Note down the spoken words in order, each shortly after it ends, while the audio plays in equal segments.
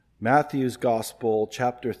Matthew's Gospel,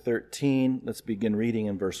 chapter 13. Let's begin reading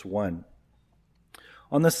in verse 1.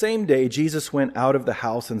 On the same day, Jesus went out of the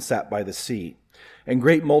house and sat by the sea. And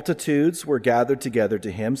great multitudes were gathered together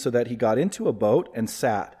to him, so that he got into a boat and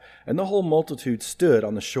sat, and the whole multitude stood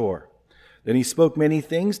on the shore. Then he spoke many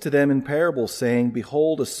things to them in parables, saying,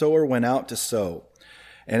 Behold, a sower went out to sow.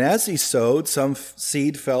 And as he sowed, some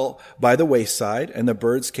seed fell by the wayside, and the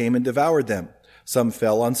birds came and devoured them. Some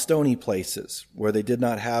fell on stony places, where they did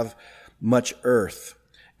not have much earth,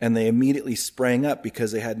 and they immediately sprang up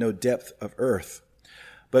because they had no depth of earth.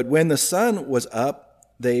 But when the sun was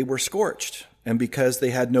up, they were scorched, and because they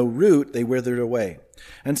had no root, they withered away.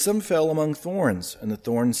 And some fell among thorns, and the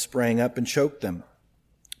thorns sprang up and choked them.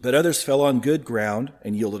 But others fell on good ground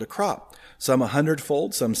and yielded a crop, some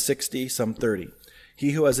 100-fold, some 60, some 30.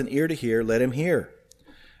 He who has an ear to hear, let him hear.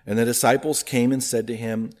 And the disciples came and said to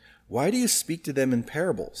him, Why do you speak to them in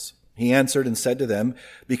parables? He answered and said to them,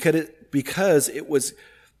 Because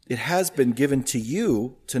it has been given to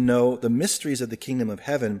you to know the mysteries of the kingdom of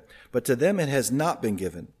heaven, but to them it has not been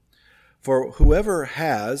given. For whoever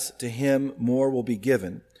has, to him more will be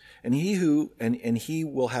given, and he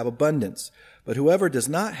will have abundance. But whoever does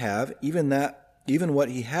not have, even what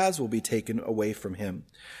he has will be taken away from him.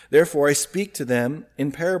 Therefore I speak to them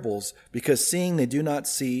in parables, because seeing they do not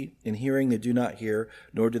see, and hearing they do not hear,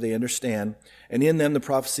 nor do they understand. And in them the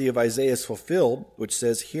prophecy of Isaiah is fulfilled, which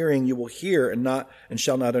says, Hearing you will hear and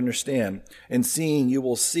shall not understand, and seeing you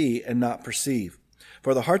will see and not perceive.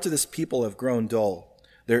 For the hearts of this people have grown dull,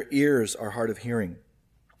 their ears are hard of hearing,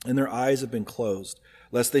 and their eyes have been closed,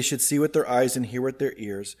 lest they should see with their eyes and hear with their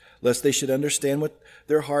ears, lest they should understand with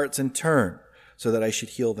their hearts and turn, so that I should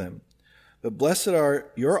heal them. But blessed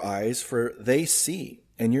are your eyes, for they see,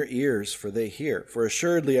 and your ears, for they hear. For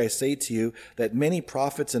assuredly I say to you that many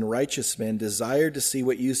prophets and righteous men desired to see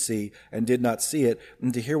what you see, and did not see it,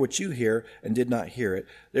 and to hear what you hear, and did not hear it.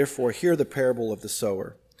 Therefore hear the parable of the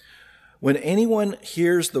sower. When anyone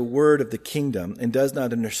hears the word of the kingdom and does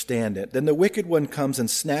not understand it, then the wicked one comes and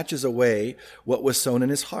snatches away what was sown in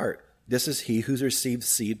his heart. This is he who received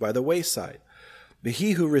seed by the wayside. But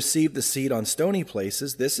he who received the seed on stony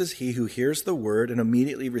places, this is he who hears the word and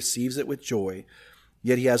immediately receives it with joy.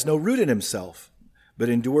 Yet he has no root in himself, but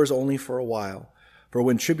endures only for a while. For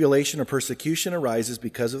when tribulation or persecution arises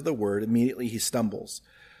because of the word, immediately he stumbles.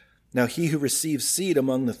 Now he who receives seed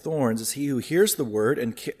among the thorns is he who hears the word,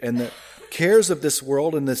 and the cares of this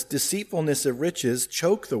world and this deceitfulness of riches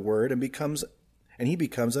choke the word, and he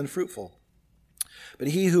becomes unfruitful. But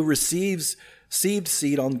he who receives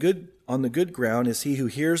seed on the good ground is he who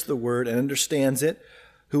hears the word and understands it,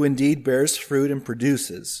 who indeed bears fruit and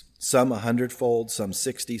produces, some 100-fold, some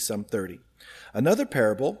 60, some 30. Another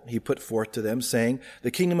parable he put forth to them, saying,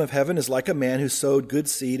 The kingdom of heaven is like a man who sowed good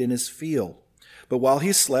seed in his field. But while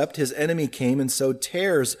he slept, his enemy came and sowed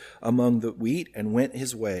tares among the wheat and went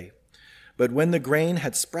his way. But when the grain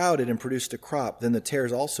had sprouted and produced a crop, then the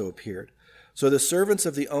tares also appeared. So the servants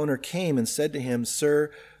of the owner came and said to him,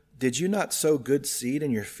 Sir, did you not sow good seed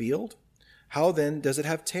in your field? How then does it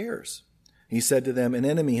have tares? He said to them, An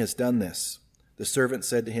enemy has done this. The servant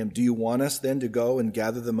said to him, Do you want us then to go and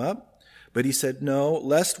gather them up? But he said, No,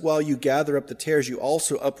 lest while you gather up the tares, you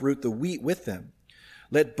also uproot the wheat with them.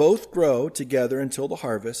 Let both grow together until the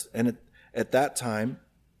harvest, and at that time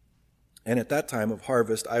of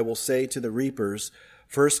harvest, I will say to the reapers,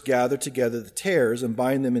 First gather together the tares and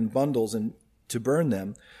bind them in bundles and to burn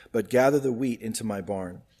them, but gather the wheat into my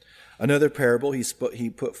barn. Another parable he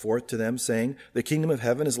put forth to them, saying, The kingdom of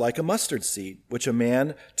heaven is like a mustard seed, which a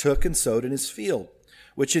man took and sowed in his field,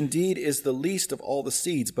 which indeed is the least of all the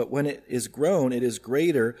seeds, but when it is grown, it is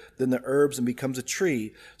greater than the herbs and becomes a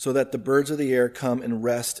tree, so that the birds of the air come and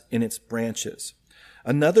rest in its branches.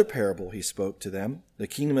 Another parable he spoke to them, The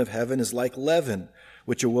kingdom of heaven is like leaven,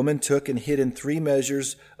 which a woman took and hid in 3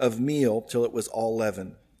 measures of meal till it was all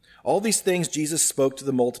leaven. All these things Jesus spoke to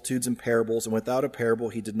the multitudes in parables, and without a parable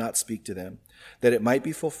he did not speak to them, that it might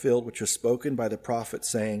be fulfilled which was spoken by the prophet,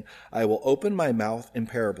 saying, I will open my mouth in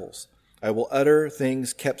parables. I will utter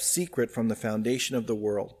things kept secret from the foundation of the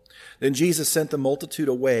world. Then Jesus sent the multitude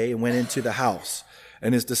away and went into the house.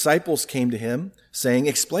 And his disciples came to him, saying,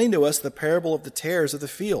 Explain to us the parable of the tares of the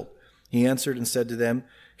field. He answered and said to them,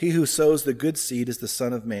 He who sows the good seed is the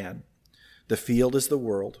Son of Man. The field is the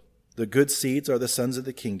world. The good seeds are the sons of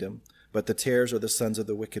the kingdom, but the tares are the sons of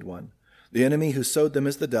the wicked one. The enemy who sowed them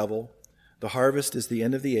is the devil. The harvest is the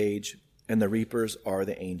end of the age, and the reapers are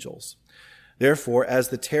the angels. Therefore, as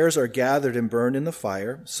the tares are gathered and burned in the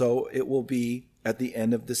fire, so it will be at the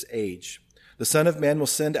end of this age. The Son of Man will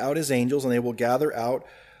send out his angels, and they will gather out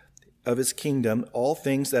of his kingdom all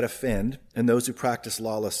things that offend and those who practice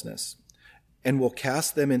lawlessness, and will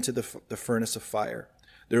cast them into the furnace of fire.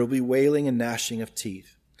 There will be wailing and gnashing of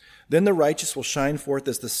teeth. Then the righteous will shine forth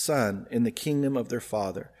as the sun in the kingdom of their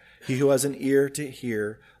Father. He who has an ear to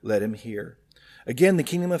hear, let him hear. Again, the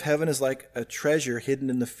kingdom of heaven is like a treasure hidden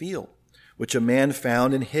in the field, which a man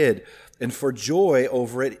found and hid. And for joy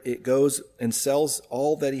over it, it goes and sells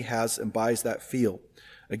all that he has and buys that field.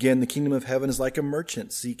 Again, the kingdom of heaven is like a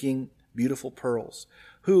merchant seeking beautiful pearls,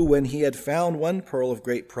 who, when he had found one pearl of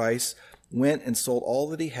great price, went and sold all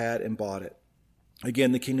that he had and bought it.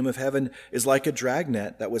 Again, the kingdom of heaven is like a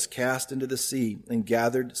dragnet that was cast into the sea and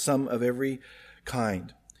gathered some of every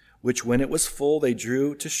kind, which when it was full they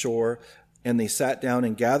drew to shore, and they sat down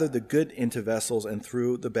and gathered the good into vessels and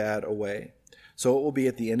threw the bad away. So it will be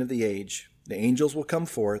at the end of the age. The angels will come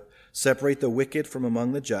forth, separate the wicked from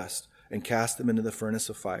among the just, and cast them into the furnace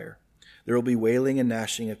of fire. There will be wailing and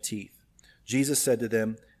gnashing of teeth. Jesus said to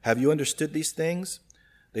them, "Have you understood these things?"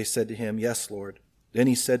 They said to him, "Yes, Lord." Then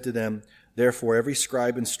he said to them, "Therefore every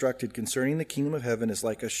scribe instructed concerning the kingdom of heaven is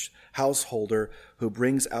like a householder who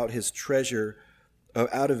brings out of his treasure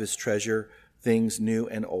things new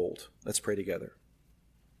and old." Let's pray together.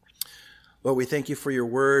 Lord, we thank you for your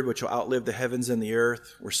word, which will outlive the heavens and the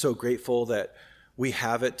earth. We're so grateful that we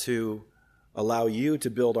have it to allow you to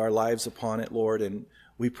build our lives upon it, Lord. And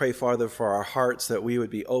we pray, Father, for our hearts that we would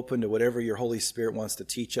be open to whatever your Holy Spirit wants to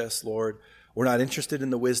teach us, Lord. We're not interested in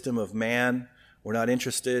the wisdom of man. We're not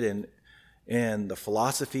interested in the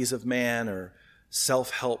philosophies of man or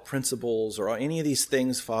self-help principles or any of these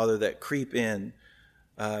things, Father, that creep in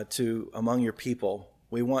to among your people.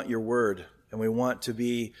 We want your word, and we want to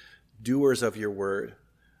be doers of your word.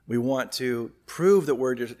 We want to prove that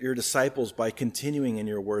we're your disciples by continuing in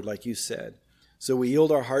your word, like you said. So we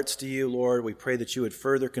yield our hearts to you, Lord. We pray that you would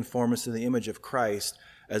further conform us to the image of Christ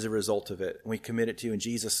as a result of it. And we commit it to you in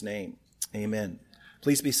Jesus' name. Amen.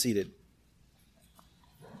 Please be seated.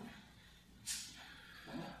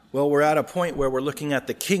 Well, we're at a point where we're looking at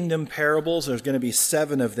the kingdom parables. There's going to be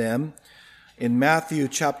 7 of them. In Matthew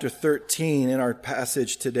chapter 13, in our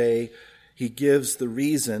passage today, he gives the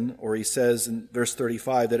reason, or he says in verse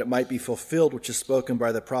 35, that it might be fulfilled, which is spoken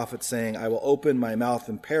by the prophet, saying, "I will open my mouth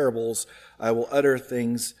in parables. I will utter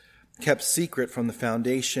things kept secret from the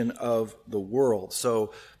foundation of the world."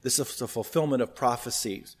 So this is the fulfillment of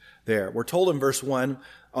prophecies there. We're told in verse 1,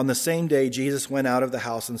 on the same day, Jesus went out of the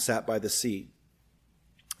house and sat by the sea.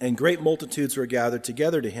 And great multitudes were gathered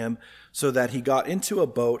together to him, so that he got into a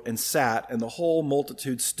boat and sat, and the whole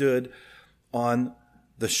multitude stood on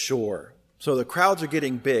the shore. So the crowds are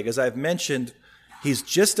getting big. As I've mentioned, he's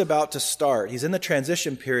just about to start. He's in the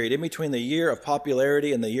transition period in between the year of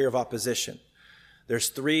popularity and the year of opposition. There's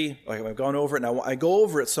 3, like I've gone over it, and I go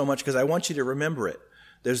over it so much because I want you to remember it.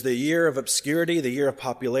 There's the year of obscurity, the year of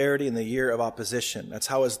popularity, and the year of opposition. That's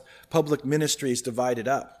how his public ministry is divided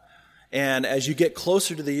up. And as you get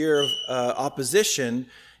closer to the year of opposition,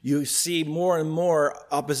 you see more and more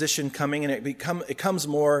opposition coming, and it comes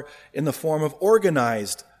more in the form of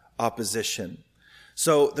organized opposition.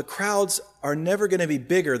 So the crowds are never going to be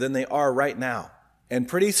bigger than they are right now. And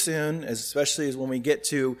pretty soon, especially as when we get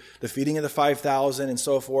to the feeding of the 5,000 and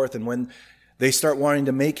so forth, and when they start wanting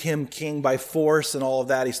to make him king by force and all of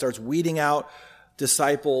that, he starts weeding out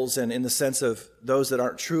disciples, and in the sense of those that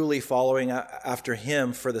aren't truly following after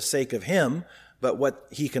him for the sake of him, but what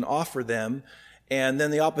he can offer them. And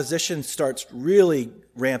then the opposition starts really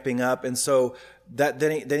ramping up, and so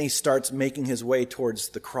then he starts making his way towards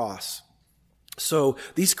the cross. So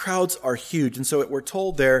these crowds are huge, and so we're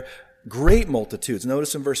told there, great multitudes.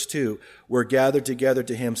 Notice in verse 2, were gathered together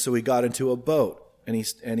to him, so he got into a boat, and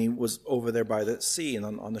he was over there by the sea and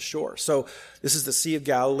on the shore. So this is the Sea of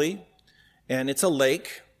Galilee, and it's a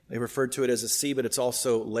lake. They referred to it as a sea, but it's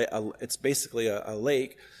also it's basically a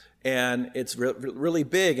lake. And it's really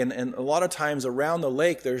big, and a lot of times around the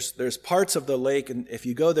lake, there's parts of the lake, and if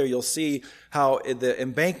you go there, you'll see how the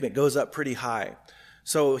embankment goes up pretty high.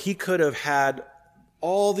 So he could have had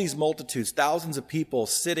all these multitudes, thousands of people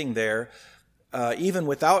sitting there, even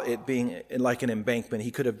without it being like an embankment.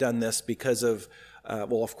 He could have done this because of,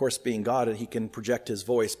 of course, being God, and he can project his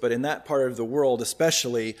voice. But in that part of the world,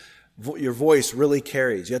 especially, your voice really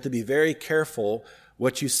carries. You have to be very careful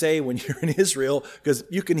what you say when you're in Israel, because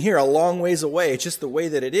you can hear a long ways away. It's just the way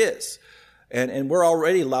that it is. And we're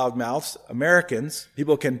already loudmouths, Americans.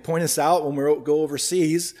 People can point us out when we go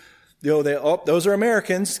overseas. Those are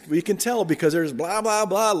Americans. We can tell because there's blah, blah,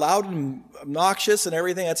 blah, loud and obnoxious and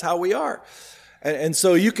everything. That's how we are. And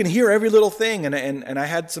so you can hear every little thing. And I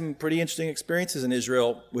had some pretty interesting experiences in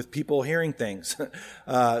Israel with people hearing things.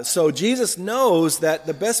 So Jesus knows that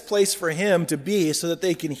the best place for him to be so that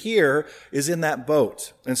they can hear is in that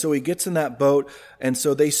boat. And so he gets in that boat. And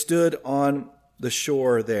so they stood on the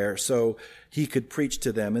shore there so he could preach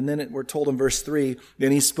to them. And then we're told in verse 3,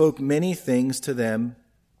 then he spoke many things to them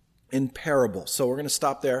in parables. So we're going to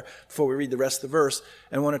stop there before we read the rest of the verse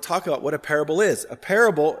and want to talk about what a parable is. A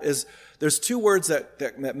parable is, there's two words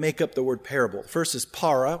that make up the word parable. First is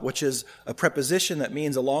para, which is a preposition that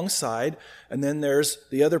means alongside, and then there's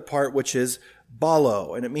the other part which is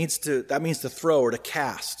balo, and that means to throw or to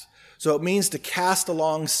cast. So it means to cast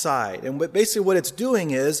alongside. And basically what it's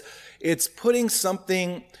doing is it's putting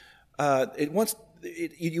something, you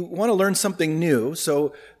want to learn something new,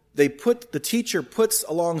 so the teacher puts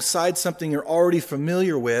alongside something you're already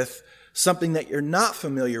familiar with, something that you're not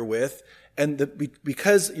familiar with, and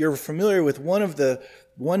because you're familiar with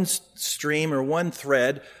one stream or one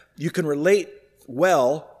thread, you can relate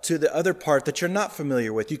well to the other part that you're not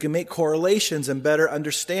familiar with. You can make correlations and better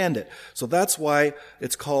understand it. So that's why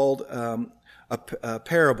it's called a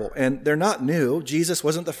parable. And they're not new. Jesus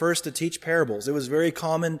wasn't the first to teach parables. It was very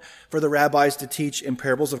common for the rabbis to teach in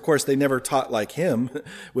parables. Of course, they never taught like him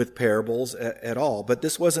with parables at all. But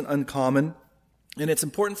this wasn't uncommon. And it's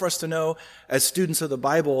important for us to know, as students of the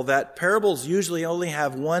Bible, that parables usually only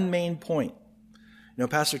have one main point. You know,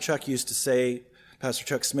 Pastor Chuck Smith used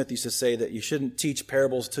to say that you shouldn't teach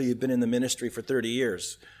parables till you've been in the ministry for 30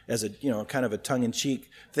 years as kind of a tongue-in-cheek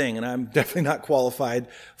thing. And I'm definitely not qualified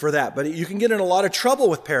for that. But you can get in a lot of trouble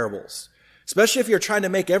with parables, especially if you're trying to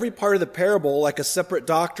make every part of the parable like a separate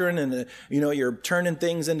doctrine and, you're turning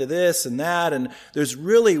things into this and that. And there's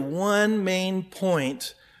really one main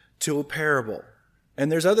point to a parable. And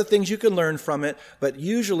there's other things you can learn from it, but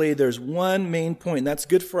usually there's one main point. And that's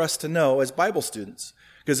good for us to know as Bible students.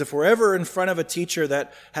 Because if we're ever in front of a teacher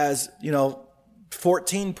that has,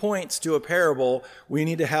 14 points to a parable, we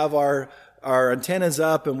need to have our antennas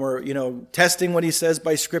up and we're, testing what he says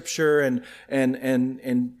by Scripture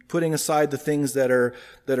and putting aside the things that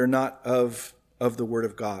are not of the Word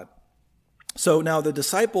of God. So now the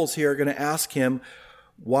disciples here are going to ask him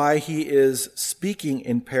why he is speaking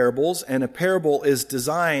in parables, and a parable is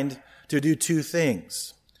designed to do two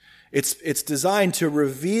things. It's designed to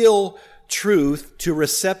reveal truth to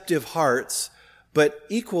receptive hearts, but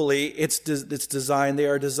equally they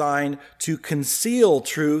are designed to conceal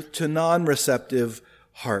truth to non-receptive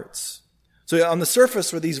hearts. So on the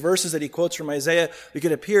surface, for these verses that he quotes from Isaiah, it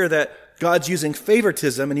could appear that God's using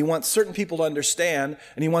favoritism and he wants certain people to understand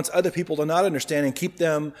and he wants other people to not understand and keep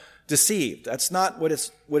them deceived. That's not what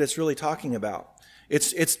it's really talking about.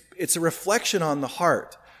 It's a reflection on the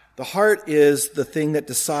heart. The heart is the thing that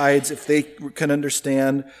decides if they can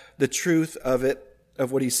understand the truth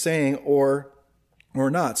of what he's saying or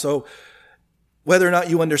not. So whether or not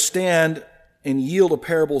you understand and yield a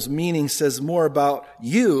parable's meaning says more about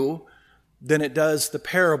you than it does the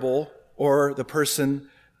parable or the person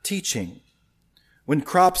teaching. When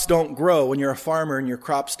crops don't grow, when you're a farmer and your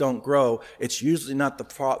crops don't grow, it's usually not the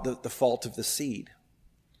fault of the seed.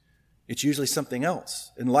 It's usually something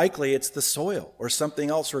else. And likely it's the soil or something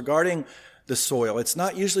else regarding the soil. It's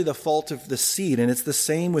not usually the fault of the seed. And it's the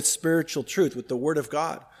same with spiritual truth, with the Word of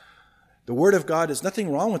God. The Word of God, there's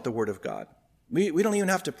nothing wrong with the Word of God. We don't even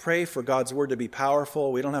have to pray for God's Word to be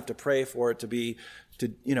powerful. We don't have to pray for it to be,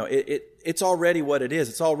 it's already what it is.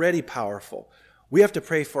 It's already powerful. We have to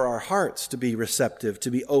pray for our hearts to be receptive,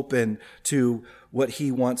 to be open to what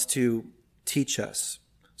he wants to teach us.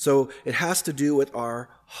 So it has to do with our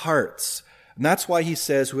hearts. And that's why he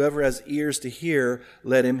says, whoever has ears to hear,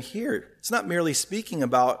 let him hear. It's not merely speaking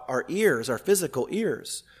about our ears, our physical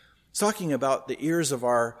ears. It's talking about the ears of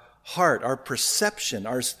our heart, our perception.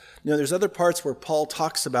 There's other parts where Paul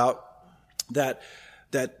talks about that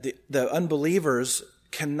the unbelievers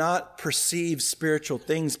cannot perceive spiritual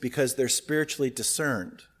things because they're spiritually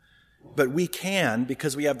discerned. But we can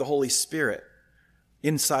because we have the Holy Spirit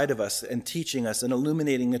inside of us and teaching us and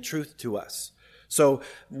illuminating the truth to us. So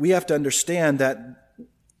we have to understand that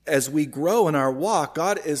as we grow in our walk,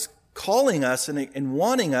 God is calling us and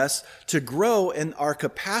wanting us to grow in our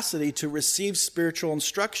capacity to receive spiritual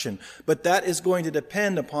instruction. But that is going to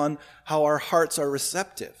depend upon how our hearts are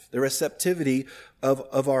receptive, the receptivity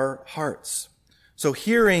of our hearts. So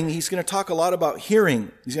hearing, he's going to talk a lot about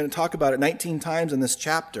hearing. He's going to talk about it 19 times in this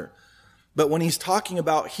chapter. But when he's talking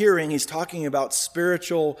about hearing, he's talking about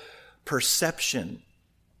spiritual perception.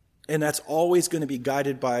 And that's always going to be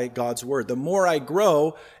guided by God's Word. The more I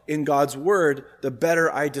grow in God's Word, the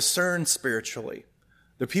better I discern spiritually.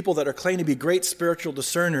 The people that are claiming to be great spiritual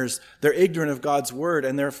discerners, they're ignorant of God's word,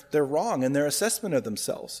 and they're wrong in their assessment of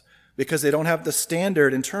themselves because they don't have the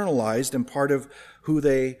standard internalized and part of who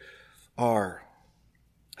they are.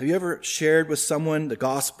 Have you ever shared with someone the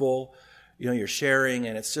gospel? You're sharing,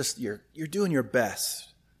 and it's just you're doing your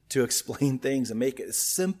best to explain things and make it as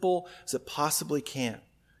simple as it possibly can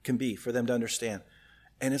be for them to understand.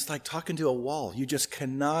 And it's like talking to a wall. You just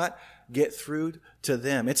cannot get through to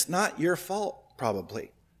them. It's not your fault,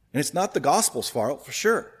 probably. And it's not the gospel's fault, for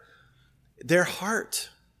sure. Their heart.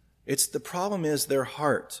 The problem is their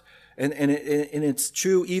heart. And it's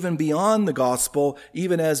true even beyond the gospel,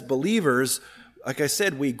 even as believers. Like I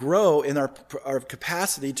said, we grow in our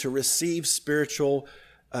capacity to receive spiritual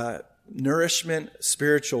nourishment,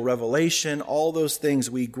 spiritual revelation, all those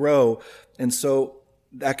things we grow. And so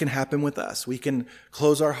that can happen with us. We can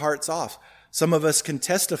close our hearts off. Some of us can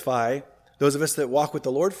testify, those of us that walk with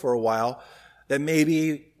the Lord for a while, that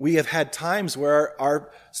maybe we have had times where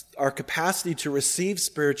our capacity to receive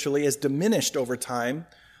spiritually is diminished over time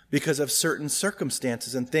because of certain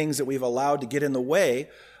circumstances and things that we've allowed to get in the way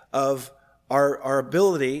of our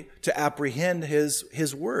ability to apprehend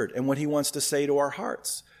his word and what he wants to say to our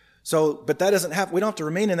hearts. So, but that doesn't happen. We don't have to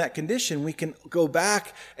remain in that condition. We can go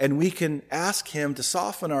back and we can ask him to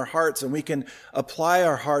soften our hearts, and we can apply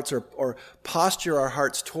our hearts or posture our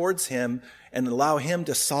hearts towards him and allow him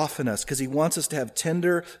to soften us, because he wants us to have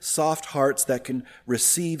tender, soft hearts that can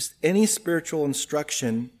receive any spiritual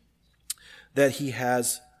instruction that he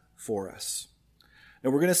has for us.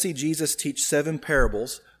 Now, we're going to see Jesus teach 7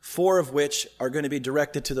 parables, 4 of which are going to be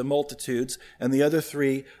directed to the multitudes, and the other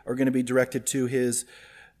 3 are going to be directed to his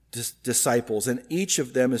disciples, and each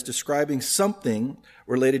of them is describing something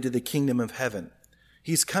related to the kingdom of heaven.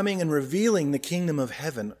 He's coming and revealing the kingdom of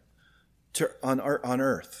heaven on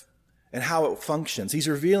earth and how it functions. He's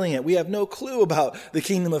revealing it. We have no clue about the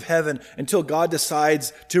kingdom of heaven until God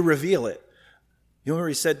decides to reveal it. You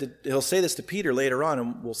remember he'll say this to Peter later on,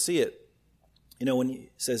 and we'll see it. When he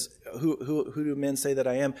says, "Who do men say that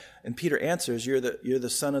I am?" And Peter answers, "You're the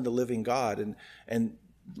Son of the living God." And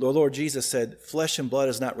the Lord Jesus said, "Flesh and blood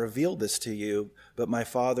has not revealed this to you, but my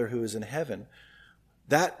Father who is in heaven."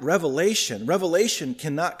 That revelation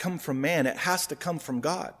cannot come from man. It has to come from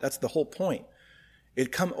God. That's the whole point.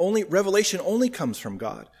 Revelation only comes from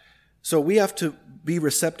God. So we have to be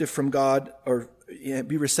receptive from God, or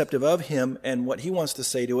be receptive of him and what he wants to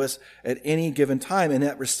say to us at any given time. And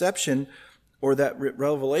that reception or that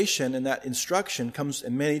revelation and that instruction comes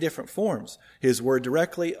in many different forms. His word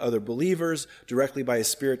directly, other believers, directly by his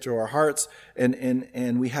Spirit to our hearts,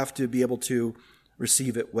 and we have to be able to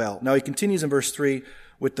receive it well. Now he continues in verse 3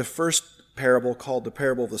 with the first parable called the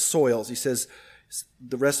parable of the soils. He says,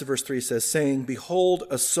 the rest of verse 3 says, saying, "Behold,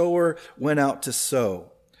 a sower went out to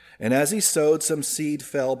sow. And as he sowed, some seed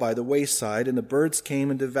fell by the wayside, and the birds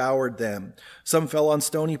came and devoured them. Some fell on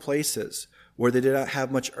stony places, where they did not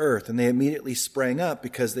have much earth, and they immediately sprang up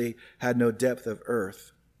because they had no depth of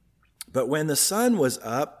earth. But when the sun was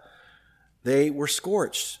up, they were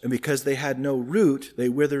scorched, and because they had no root, they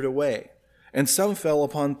withered away. And some fell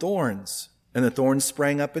upon thorns, and the thorns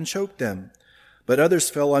sprang up and choked them. But others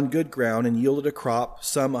fell on good ground and yielded a crop,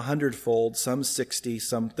 some 100-fold, some 60,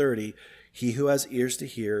 some 30. He who has ears to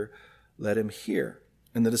hear, let him hear."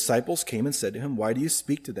 And the disciples came and said to him, "Why do you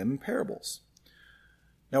speak to them in parables?"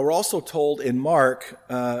 Now, we're also told in Mark,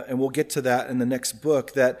 and we'll get to that in the next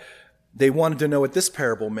book, that they wanted to know what this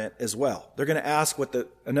parable meant as well. They're going to ask what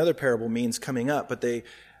another parable means coming up, but they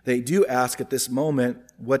do ask at this moment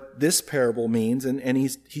what this parable means. And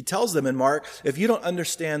he tells them in Mark, if you don't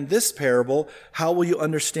understand this parable, how will you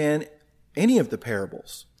understand any of the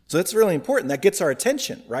parables? So that's really important. That gets our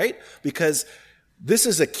attention, right? Because this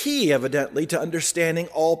is a key, evidently, to understanding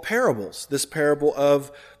all parables. This parable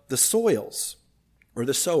of the soils, or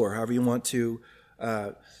the sower, however you want to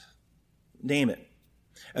name it.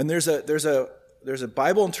 And there's a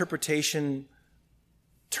Bible interpretation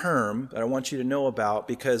term that I want you to know about,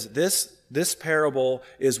 because this parable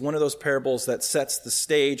is one of those parables that sets the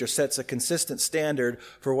stage or sets a consistent standard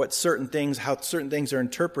for how certain things are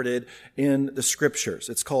interpreted in the scriptures.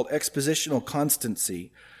 It's called expositional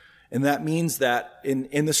constancy. And that means that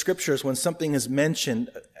in the scriptures, when something is mentioned,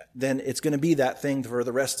 then it's going to be that thing for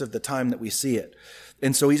the rest of the time that we see it.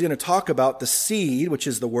 And so he's going to talk about the seed, which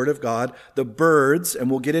is the word of God, the birds, and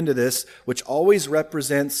we'll get into this, which always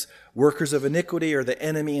represents workers of iniquity or the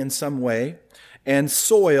enemy in some way, and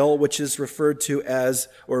soil, which is referred to as,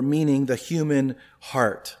 or meaning, the human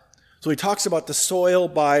heart. So he talks about the soil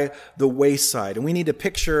by the wayside, and we need to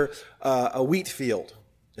picture a wheat field,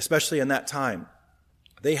 especially in that time.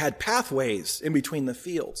 They had pathways in between the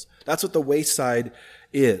fields. That's what the wayside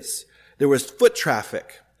is. There was foot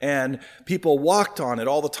traffic, and people walked on it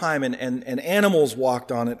all the time, and animals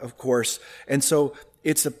walked on it, of course. And so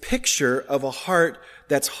it's a picture of a heart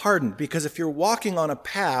that's hardened, because if you're walking on a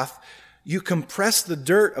path, you compress the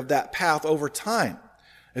dirt of that path over time.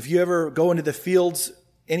 If you ever go into the fields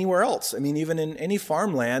anywhere else, I mean, even in any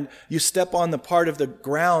farmland, you step on the part of the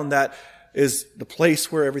ground that is the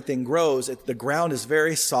place where everything grows. The ground is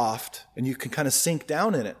very soft, and you can kind of sink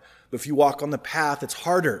down in it. But if you walk on the path, it's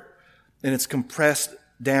harder, and it's compressed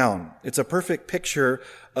down. It's a perfect picture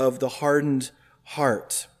of the hardened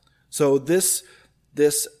heart. So this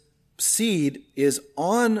seed is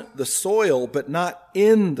on the soil, but not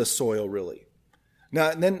in the soil, really.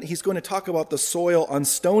 Now, and then he's going to talk about the soil on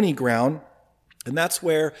stony ground, and that's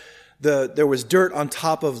where there was dirt on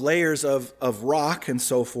top of layers of rock and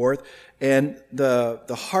so forth, and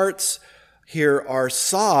the hearts here are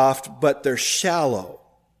soft, but they're shallow.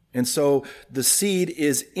 And so the seed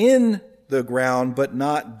is in the ground, but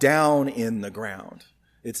not down in the ground.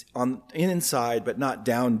 It's on inside, but not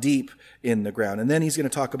down deep in the ground. And then he's going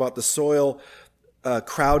to talk about the soil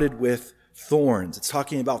crowded with thorns. It's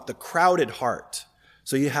talking about the crowded heart.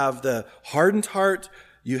 So you have the hardened heart,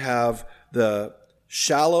 you have the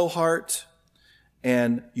shallow heart,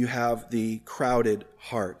 and you have the crowded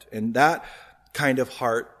heart. And that kind of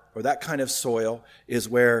heart, or that kind of soil, is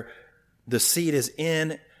where the seed is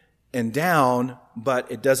in and down,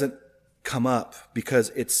 but it doesn't come up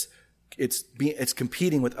because it's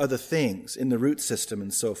competing with other things in the root system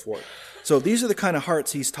and so forth. So these are the kind of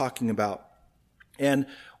hearts he's talking about. And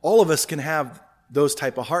all of us can have those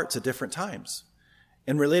type of hearts at different times.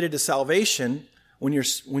 And related to salvation, when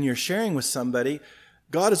you're sharing with somebody,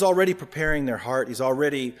 God is already preparing their heart. He's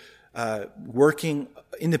already working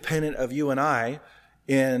independent of you and I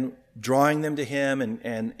in drawing them to him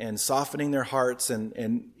and softening their hearts.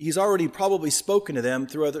 And he's already probably spoken to them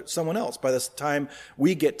through someone else by the time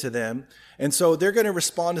we get to them. And so they're going to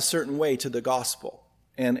respond a certain way to the gospel.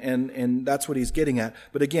 And that's what he's getting at.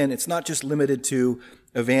 But again, it's not just limited to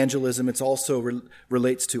evangelism. It's also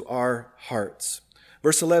relates to our hearts.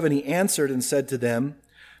 Verse 11, he answered and said to them,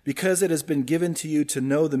 because it has been given to you to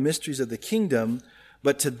know the mysteries of the kingdom,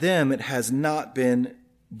 but to them it has not been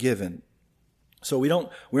given. So we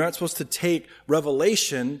aren't supposed to take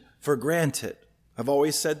revelation for granted. I've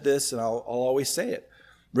always said this, and I'll always say it.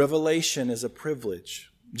 Revelation is a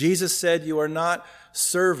privilege. Jesus said, you are not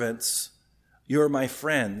servants, you are my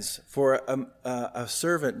friends, for a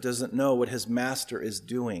servant doesn't know what his master is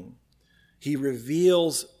doing. He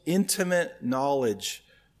reveals intimate knowledge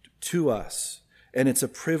to us, and it's a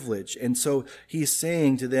privilege. And so he's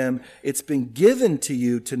saying to them, it's been given to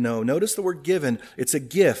you to know. Notice the word given. It's a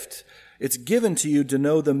gift. It's given to you to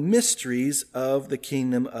know the mysteries of the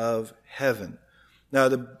kingdom of heaven. Now,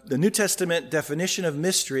 the New Testament definition of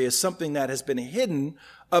mystery is something that has been hidden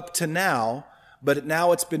up to now, but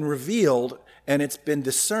now it's been revealed and it's been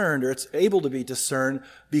discerned, or it's able to be discerned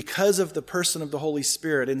because of the person of the Holy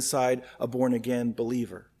Spirit inside a born-again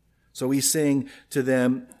believer. So he's saying to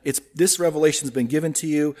them, this revelation has been given to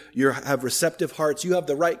you. You have receptive hearts. You have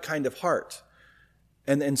the right kind of heart.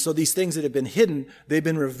 And so these things that have been hidden, they've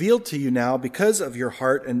been revealed to you now because of your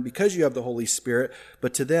heart and because you have the Holy Spirit,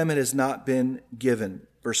 but to them it has not been given.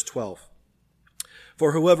 Verse 12.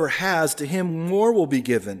 For whoever has, to him more will be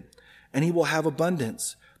given, and he will have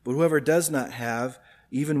abundance. But whoever does not have,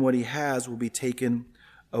 even what he has will be taken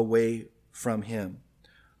away from him.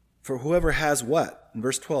 For whoever has what? In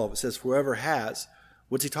verse 12, it says, whoever has,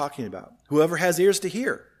 what's he talking about? Whoever has ears to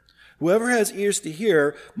hear. Whoever has ears to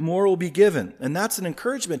hear, more will be given. And that's an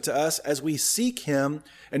encouragement to us as we seek him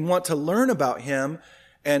and want to learn about him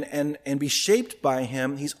and be shaped by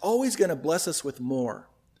him. He's always going to bless us with more.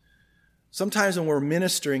 Sometimes when we're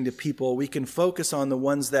ministering to people, we can focus on the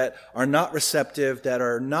ones that are not receptive, that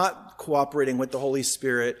are not cooperating with the Holy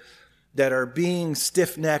Spirit, that are being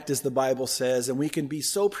stiff-necked, as the Bible says, and we can be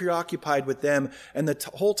so preoccupied with them. And the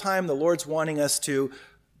whole time the Lord's wanting us to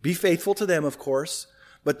be faithful to them, of course,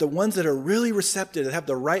 but the ones that are really receptive, that have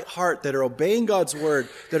the right heart, that are obeying God's word,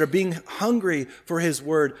 that are being hungry for his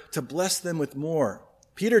word, to bless them with more.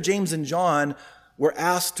 Peter, James, and John were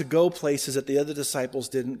asked to go places that the other disciples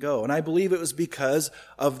didn't go. And I believe it was because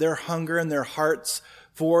of their hunger and their hearts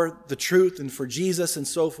for the truth and for Jesus and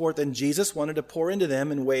so forth. And Jesus wanted to pour into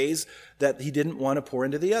them in ways that he didn't want to pour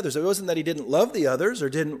into the others. It wasn't that he didn't love the others or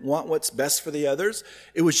didn't want what's best for the others.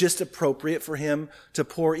 It was just appropriate for him to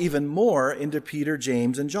pour even more into Peter,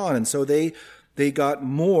 James, and John. And so they got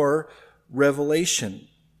more revelation.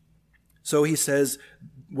 So he says,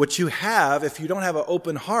 what you have, if you don't have an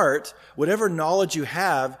open heart, whatever knowledge you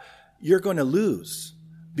have, you're going to lose.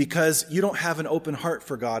 because you don't have an open heart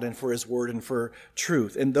for God and for his word and for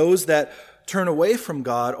truth. And those that turn away from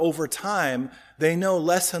God over time, they know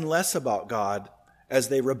less and less about God as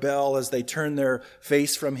they rebel, as they turn their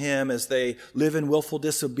face from him, as they live in willful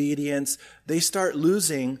disobedience. They start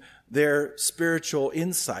losing their spiritual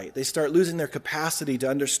insight. They start losing their capacity to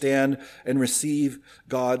understand and receive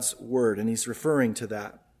God's word. And he's referring to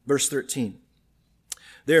that. Verse 13.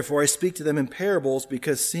 Therefore I speak to them in parables,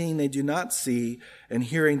 because seeing they do not see, and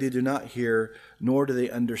hearing they do not hear, nor do they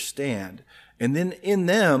understand. And then in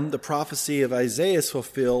them the prophecy of Isaiah is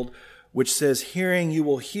fulfilled, which says, hearing you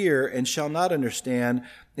will hear and shall not understand,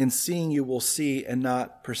 and seeing you will see and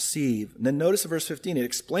not perceive. And then notice in verse 15, it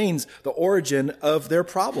explains the origin of their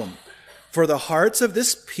problem. For the hearts of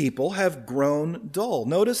this people have grown dull.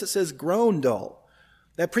 Notice it says grown dull.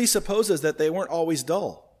 That presupposes that they weren't always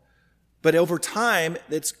dull. But over time,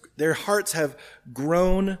 their hearts have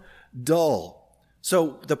grown dull.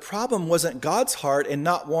 So the problem wasn't God's heart and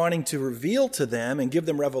not wanting to reveal to them and give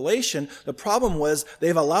them revelation. The problem was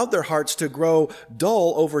they've allowed their hearts to grow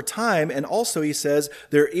dull over time. And also, he says,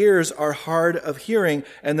 their ears are hard of hearing,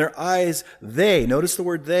 and their eyes, notice the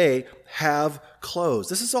word they, have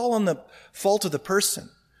closed. This is all on the fault of the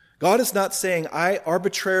person. God is not saying, I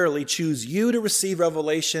arbitrarily choose you to receive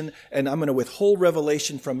revelation and I'm going to withhold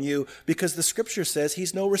revelation from you, because the scripture says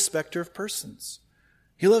he's no respecter of persons.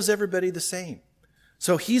 He loves everybody the same.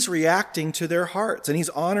 So he's reacting to their hearts and he's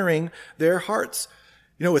honoring their hearts.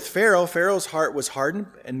 You know, with Pharaoh's heart was hardened,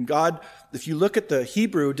 and God, if you look at the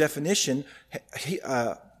Hebrew definition,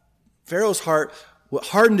 Pharaoh's heart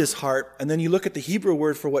hardened his heart, and then you look at the Hebrew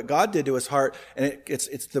word for what God did to his heart, and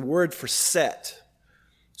it's the word for set.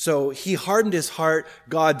 So he hardened his heart,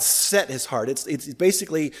 God set his heart. It's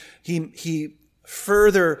basically, he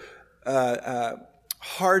further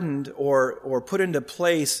hardened or put into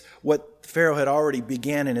place what Pharaoh had already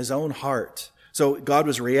began in his own heart. So God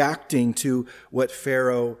was reacting to what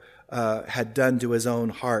Pharaoh had done to his own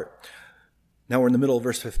heart. Now we're in the middle of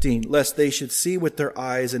verse 15. Lest they should see with their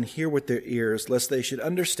eyes and hear with their ears, lest they should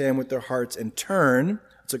understand with their hearts and turn.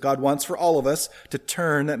 That's what God wants for all of us, to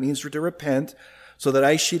turn. That means to repent, so that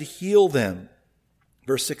I should heal them.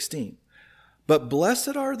 Verse 16. But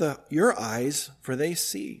blessed are your eyes, for they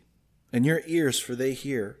see, and your ears, for they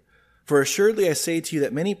hear. For assuredly I say to you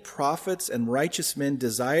that many prophets and righteous men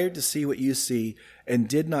desired to see what you see, and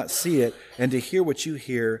did not see it, and to hear what you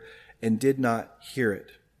hear, and did not hear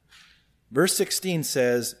it. Verse 16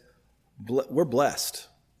 says, we're blessed.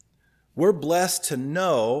 We're blessed to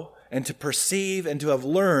know and to perceive and to have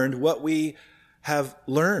learned what we have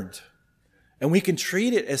learned. And we can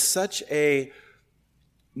treat it as such a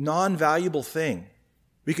non-valuable thing.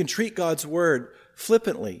 We can treat God's word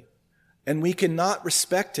flippantly, and we cannot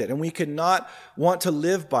respect it, and we cannot want to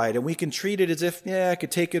live by it, and we can treat it as if, I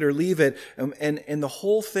could take it or leave it. And the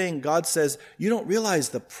whole thing, God says, you don't realize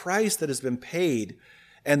the price that has been paid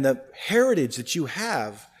and the heritage that you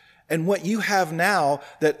have and what you have now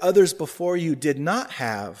that others before you did not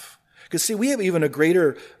have. Because see, we have even a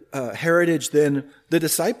greater heritage than the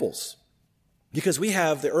disciples. Because we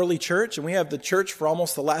have the early church, and we have the church for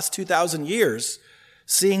almost the last 2,000 years,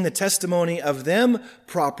 seeing the testimony of them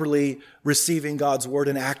properly receiving God's word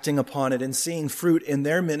and acting upon it and seeing fruit in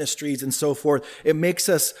their ministries and so forth. It makes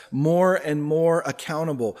us more and more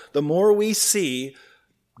accountable. The more we see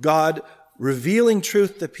God revealing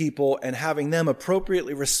truth to people and having them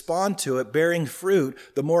appropriately respond to it, bearing fruit,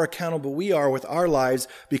 the more accountable we are with our lives,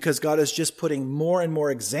 because God is just putting more and more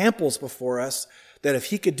examples before us that if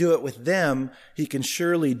he could do it with them, he can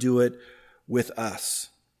surely do it with us.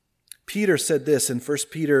 Peter said this in 1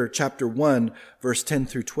 Peter chapter 1, verse 10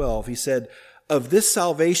 through 12. He said, of this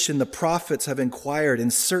salvation the prophets have inquired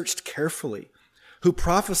and searched carefully, who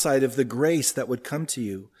prophesied of the grace that would come to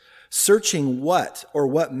you, searching what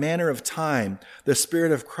manner of time the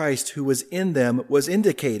Spirit of Christ who was in them was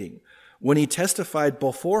indicating, when he testified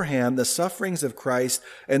beforehand the sufferings of Christ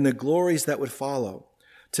and the glories that would follow.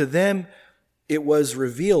 To them it was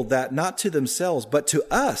revealed that not to themselves, but to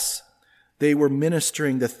us, they were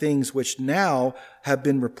ministering the things which now have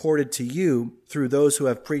been reported to you through those who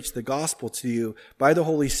have preached the gospel to you by the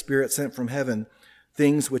Holy Spirit sent from heaven,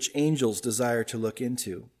 things which angels desire to look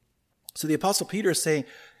into. So the Apostle Peter is saying,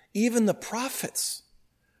 even the prophets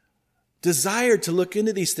desired to look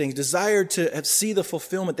into these things, desired to see the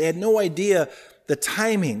fulfillment. They had no idea the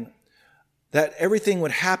timing that everything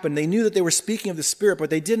would happen. They knew that they were speaking of the Spirit, but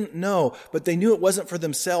they didn't know. But they knew it wasn't for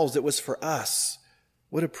themselves, it was for us.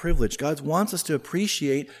 What a privilege. God wants us to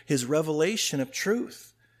appreciate his revelation of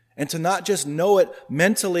truth and to not just know it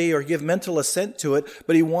mentally or give mental assent to it,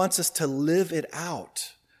 but he wants us to live it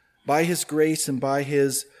out. by his grace and by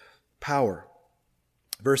his power.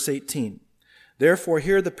 Verse 18, therefore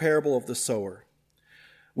hear the parable of the sower.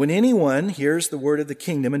 When anyone hears the word of the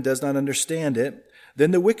kingdom and does not understand it,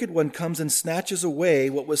 then the wicked one comes and snatches away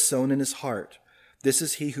what was sown in his heart. This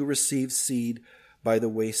is he who receives seed by the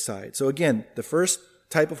wayside. So again, the first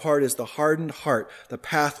type of heart is the hardened heart, the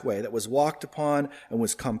pathway that was walked upon and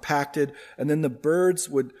was compacted. And then the birds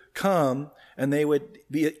would come and they would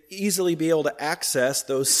easily be able to access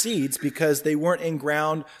those seeds because they weren't in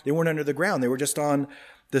ground, they weren't under the ground. They were just on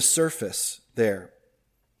the surface there.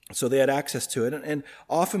 So they had access to it. And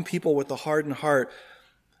often people with the hardened heart,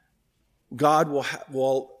 God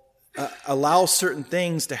will allow certain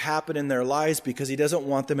things to happen in their lives because he doesn't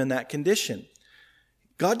want them in that condition.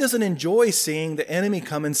 God doesn't enjoy seeing the enemy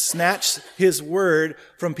come and snatch his word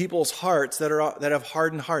from people's hearts that have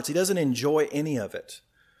hardened hearts. He doesn't enjoy any of it.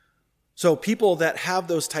 So people that have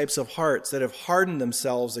those types of hearts that have hardened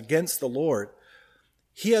themselves against the Lord,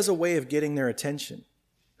 he has a way of getting their attention.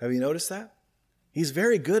 Have you noticed that? He's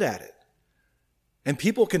very good at it. And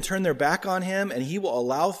people can turn their back on him and he will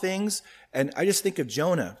allow things. And I just think of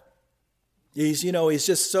Jonah. He's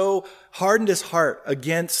just so hardened his heart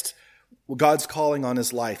against God's calling on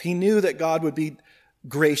his life. He knew that God would be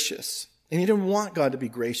gracious. And he didn't want God to be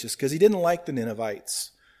gracious because he didn't like the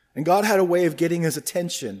Ninevites. And God had a way of getting his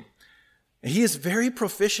attention. And he is very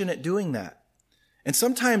proficient at doing that. And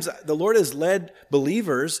sometimes the Lord has led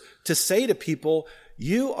believers to say to people,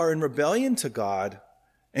 you are in rebellion to God,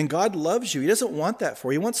 and God loves you. He doesn't want that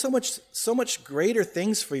for you. He wants so much greater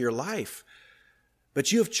things for your life.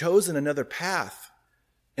 But you have chosen another path.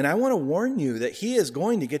 And I want to warn you that he is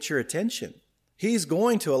going to get your attention. He's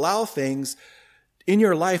going to allow things in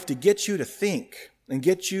your life to get you to think and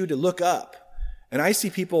get you to look up. And I see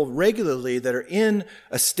people regularly that are in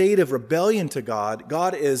a state of rebellion to God.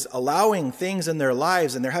 God is allowing things in their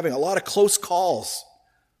lives and they're having a lot of close calls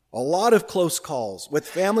with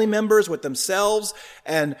family members, with themselves,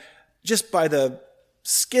 and just by the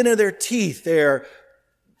skin of their teeth, they're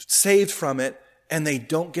saved from it and they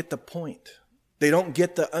don't get the point. They don't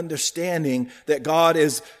get the understanding that God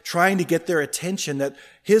is trying to get their attention, that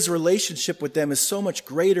his relationship with them is so much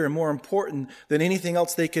greater and more important than anything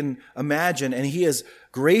else they can imagine. And he is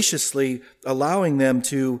graciously allowing them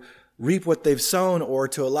to reap what they've sown or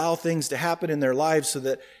to allow things to happen in their lives so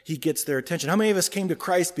that he gets their attention. How many of us came to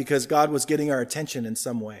Christ because God was getting our attention in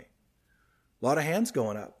some way? A lot of hands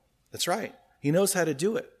going up. That's right. He knows how to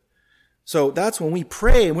do it. So that's when we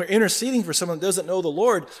pray and we're interceding for someone that doesn't know the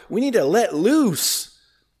Lord. We need to let loose.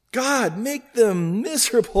 God, make them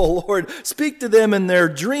miserable, Lord. Speak to them in their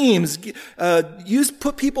dreams.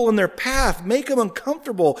 Put people in their path. Make them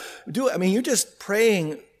uncomfortable. You're just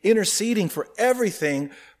praying, interceding for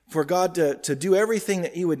everything, for God to do everything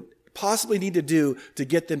that he would possibly need to do to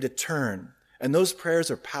get them to turn. And those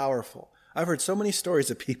prayers are powerful. I've heard so many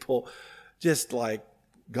stories of people just like,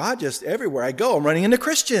 God, just everywhere I go, I'm running into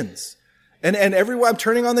Christians. And everywhere I'm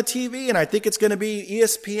turning on the TV and I think it's going to be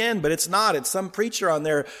ESPN, but it's not. It's some preacher on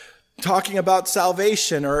there talking about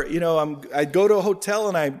salvation, or, I go to a hotel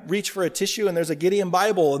and I reach for a tissue and there's a Gideon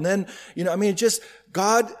Bible. And then,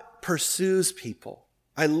 God pursues people.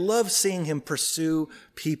 I love seeing him pursue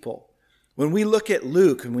people. When we look at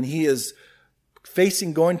Luke and when he is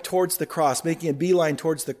going towards the cross, making a beeline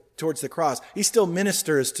towards the cross, he still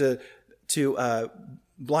ministers to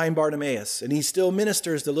blind Bartimaeus, and he still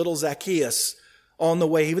ministers to little Zacchaeus on the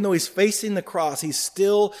way. Even though he's facing the cross, he's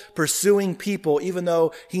still pursuing people, even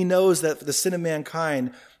though he knows that the sin of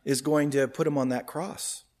mankind is going to put him on that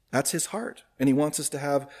cross. That's his heart, and he wants us to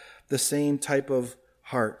have the same type of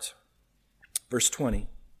heart. Verse 20,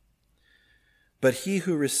 but he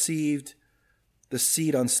who received the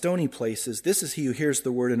seed on stony places, this is he who hears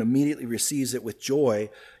the word and immediately receives it with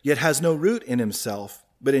joy, yet has no root in himself,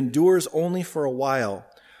 but endures only for a while.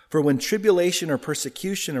 For when tribulation or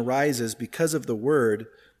persecution arises because of the word,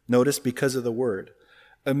 notice because of the word,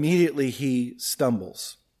 immediately he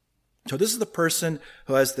stumbles. So this is the person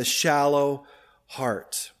who has the shallow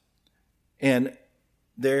heart. And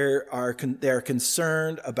they are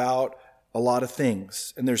concerned about a lot of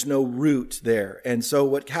things, and there's no root there. And so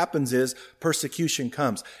what happens is persecution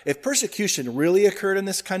comes. If persecution really occurred in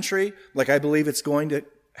this country, like I believe it's going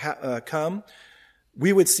to come,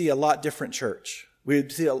 we would see a lot different church. We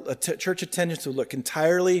would see church attendance would look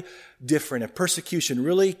entirely different. If persecution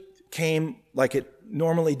really came like it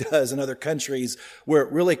normally does in other countries, where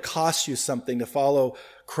it really costs you something to follow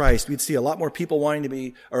Christ, we'd see a lot less people wanting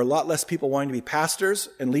to be pastors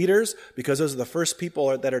and leaders, because those are the first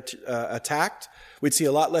people that are attacked. We'd see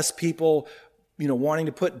a lot less people wanting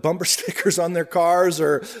to put bumper stickers on their cars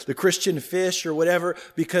or the Christian fish or whatever,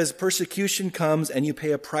 because persecution comes and you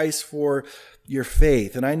pay a price for your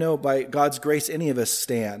faith. And I know by God's grace, any of us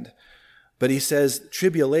stand. But he says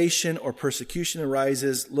tribulation or persecution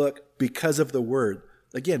arises, look, because of the word.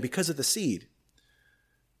 Again, because of the seed.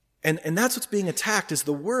 And that's what's being attacked is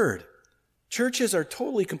the word. Churches are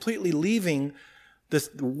totally, completely leaving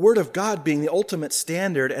the word of God being the ultimate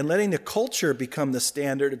standard and letting the culture become the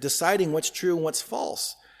standard of deciding what's true and what's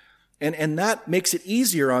false. And that makes it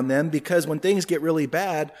easier on them, because when things get really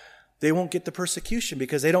bad, they won't get the persecution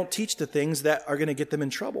because they don't teach the things that are going to get them in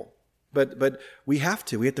trouble. But we have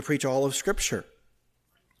to. We have to preach all of Scripture.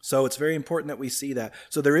 So it's very important that we see that.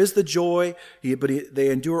 So there is the joy, but they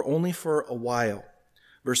endure only for a while.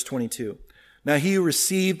 Verse 22. Now he who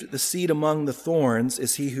received the seed among the thorns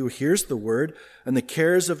is he who hears the word, and the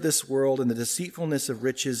cares of this world and the deceitfulness of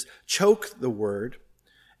riches choke the word,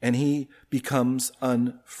 and he becomes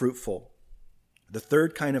unfruitful. The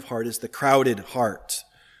third kind of heart is the crowded heart,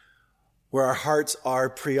 where our hearts are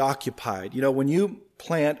preoccupied. When you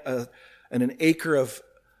plant an acre of,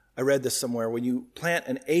 I read this somewhere, when you plant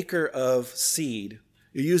an acre of seed,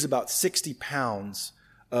 you use about 60 pounds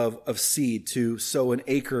of seed to sow an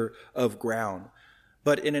acre of ground.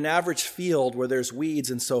 But in an average field where there's weeds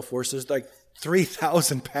and so forth, there's like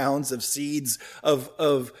 3,000 pounds of seeds of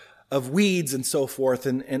weeds and so forth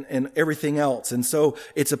and everything else. And so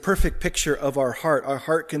it's a perfect picture of our heart. Our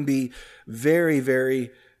heart can be very,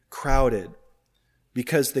 very crowded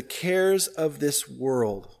because the cares of this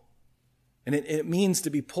world, and it means to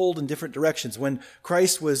be pulled in different directions. When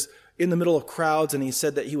Christ was in the middle of crowds and he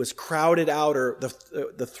said that he was crowded out, or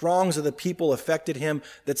the throngs of the people affected him,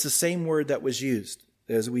 that's the same word that was used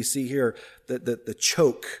as we see here, the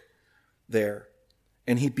choke there.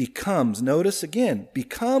 And he becomes, notice again,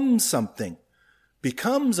 becomes something,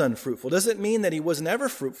 becomes unfruitful. Doesn't mean that he was never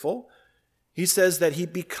fruitful. He says that he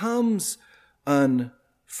becomes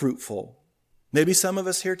unfruitful. Maybe some of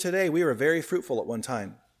us here today, we were very fruitful at one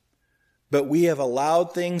time. But we have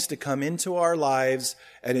allowed things to come into our lives,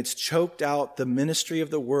 and it's choked out the ministry of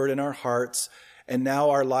the word in our hearts, and now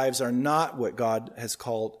our lives are not what God has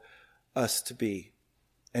called us to be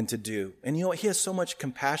and to do. And he has so much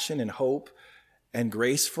compassion and hope and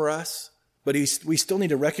grace for us, but we still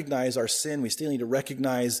need to recognize our sin. We still need to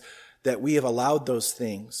recognize that we have allowed those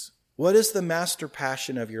things. What is the master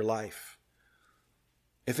passion of your life?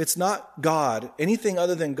 If it's not God, anything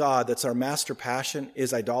other than God that's our master passion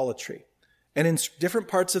is idolatry. And in different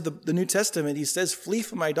parts of the New Testament, he says, flee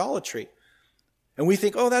from idolatry. And we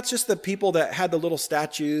think, that's just the people that had the little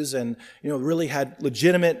statues and, really had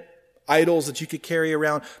legitimate idols that you could carry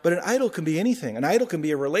around. But an idol can be anything. An idol can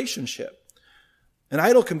be a relationship. An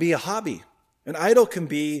idol can be a hobby. An idol can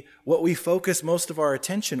be what we focus most of our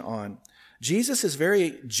attention on. Jesus is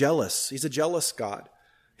very jealous. He's a jealous God.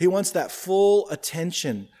 He wants that full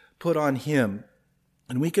attention put on him.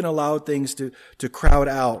 And we can allow things to crowd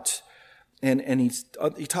out. And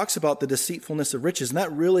he talks about the deceitfulness of riches, and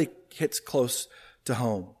that really hits close to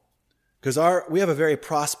home. Because we have a very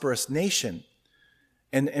prosperous nation,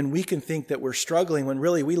 and we can think that we're struggling when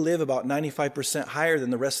really we live about 95% higher than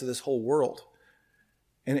the rest of this whole world.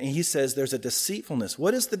 And he says there's a deceitfulness.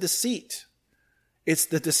 What is the deceit? It's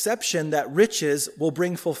the deception that riches will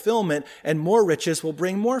bring fulfillment, and more riches will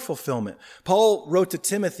bring more fulfillment. Paul wrote to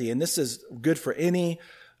Timothy, and this is good for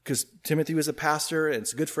because Timothy was a pastor, and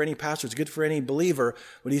it's good for any pastor, it's good for any believer.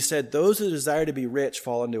 But he said, those who desire to be rich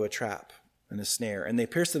fall into a trap and a snare, and they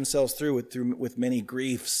pierce themselves through with many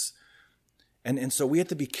griefs. And so we have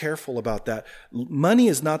to be careful about that. Money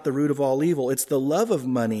is not the root of all evil. It's the love of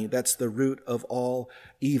money that's the root of all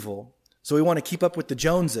evil. So we want to keep up with the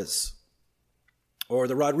Joneses or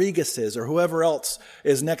the Rodriguezes or whoever else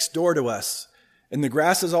is next door to us. And the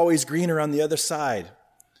grass is always greener on the other side,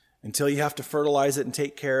 until you have to fertilize it and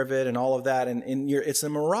take care of it and all of that. And it's a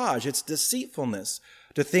mirage. It's deceitfulness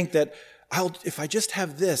to think that if I just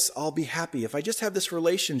have this, I'll be happy. If I just have this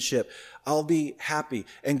relationship, I'll be happy.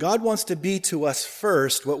 And God wants to be to us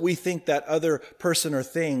first what we think that other person or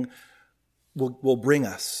thing will bring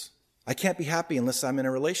us. I can't be happy unless I'm in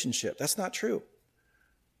a relationship. That's not true.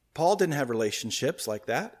 Paul didn't have relationships like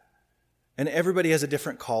that. And everybody has a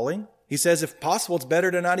different calling. He says, if possible, it's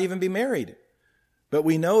better to not even be married. But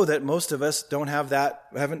we know that most of us don't have that,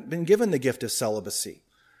 haven't been given the gift of celibacy.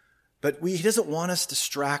 But he doesn't want us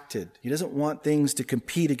distracted. He doesn't want things to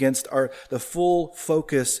compete against the full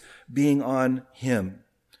focus being on him.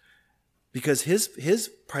 Because his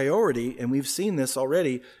priority, and we've seen this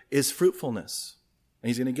already, is fruitfulness. And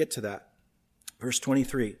he's going to get to that. Verse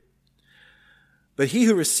 23. But he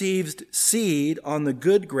who receives seed on the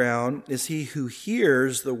good ground is he who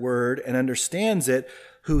hears the word and understands it,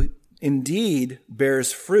 who indeed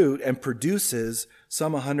bears fruit and produces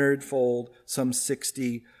some 100-fold, some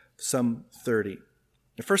 60, some 30.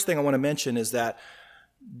 The first thing I want to mention is that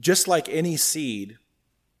just like any seed,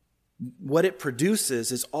 what it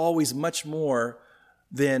produces is always much more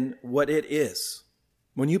than what it is.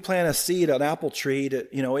 When you plant a seed, an apple tree,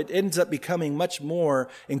 it ends up becoming much more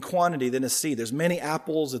in quantity than a seed. There's many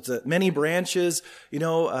apples, many branches,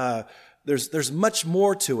 there's much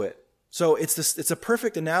more to it. So it's a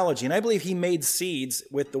perfect analogy. And I believe he made seeds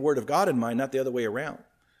with the word of God in mind, not the other way around.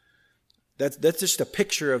 That's just a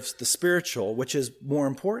picture of the spiritual, which is more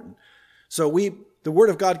important. So the word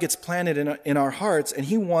of God gets planted in our hearts, and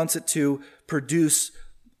he wants it to produce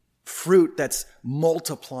fruit that's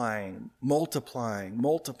multiplying.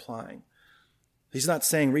 He's not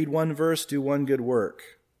saying read one verse, do one good work.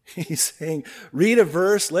 He's saying read a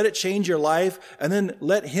verse, let it change your life, and then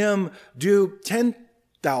let him do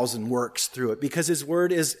 10,000 works through it, because his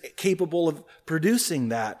word is capable of producing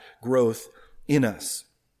that growth in us.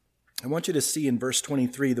 I want you to see in verse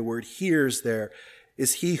 23, the word hears there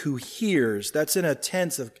is he who hears. That's in a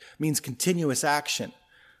tense of means continuous action.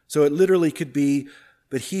 So it literally could be,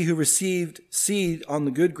 but he who received seed on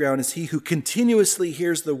the good ground is he who continuously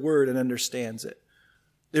hears the word and understands it.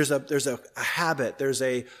 There's a habit, there's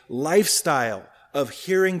a lifestyle of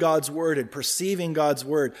hearing God's word and perceiving God's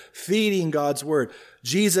word, feeding God's word.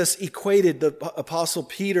 Jesus equated the Apostle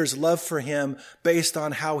Peter's love for him based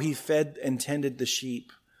on how he fed and tended the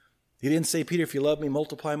sheep. He didn't say, Peter, if you love me,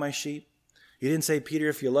 multiply my sheep. He didn't say, Peter,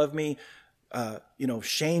 if you love me,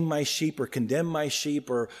 shame my sheep or condemn my sheep.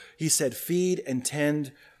 Or he said, feed and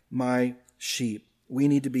tend my sheep. We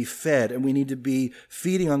need to be fed, and we need to be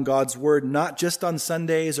feeding on God's word, not just on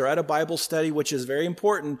Sundays or at a Bible study, which is very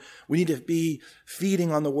important. We need to be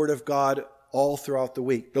feeding on the word of God all throughout the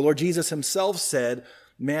week. The Lord Jesus himself said,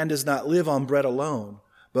 man does not live on bread alone,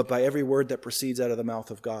 but by every word that proceeds out of the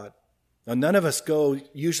mouth of God. Now, none of us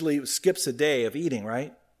usually skips a day of eating,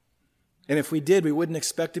 right? And if we did, we wouldn't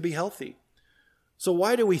expect to be healthy. So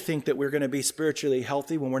why do we think that we're going to be spiritually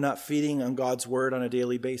healthy when we're not feeding on God's word on a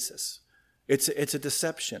daily basis? It's a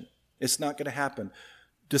deception. It's not going to happen.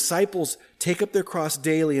 Disciples take up their cross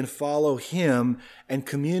daily and follow him and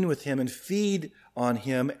commune with him and feed on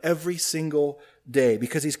him every single day,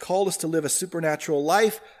 because he's called us to live a supernatural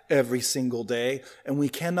life every single day, and we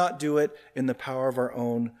cannot do it in the power of our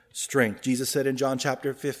own strength. Jesus said in John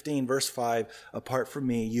chapter 15, verse 5, apart from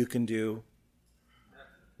me, you can do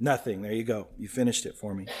nothing. There you go. You finished it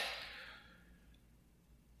for me.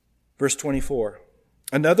 Verse 24,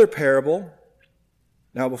 another parable.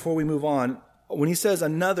 Now, before we move on, when he says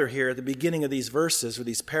another here at the beginning of these verses or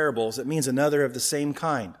these parables, it means another of the same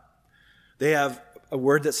kind. They have a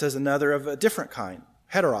word that says another of a different kind,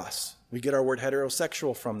 heteros. We get our word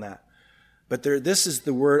heterosexual from that. But this is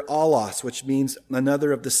the word allos, which means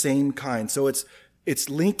another of the same kind. So it's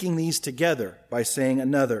linking these together by saying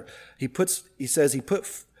another. He says he put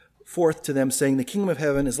forth to them, saying, the kingdom of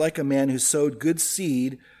heaven is like a man who sowed good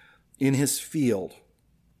seed in his field.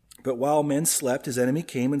 But while men slept, his enemy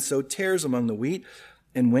came and sowed tares among the wheat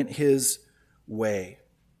and went his way.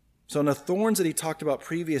 So in the thorns that he talked about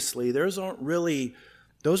previously, those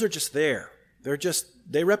are just there.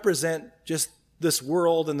 They represent just this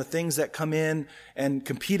world and the things that come in and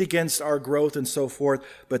compete against our growth and so forth.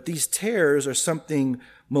 But these tares are something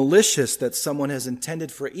malicious that someone has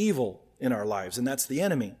intended for evil in our lives, and that's the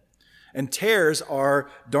enemy. And tares are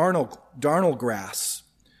darnel grass.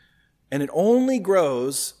 And it only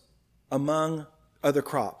grows among other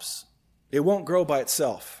crops. It won't grow by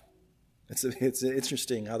itself. It's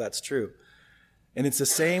interesting how that's true. And it's the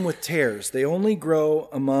same with tares. They only grow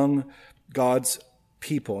among God's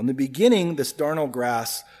people. In the beginning, this darnel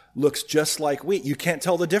grass looks just like wheat. You can't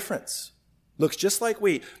tell the difference. Looks just like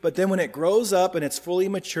wheat. But then when it grows up and it's fully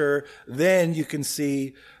mature, then you can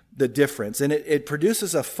see the difference. And it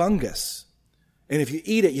produces a fungus. And if you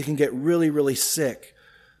eat it, you can get really, really sick.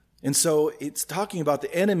 And so it's talking about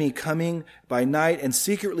the enemy coming by night and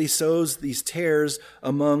secretly sows these tares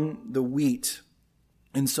among the wheat.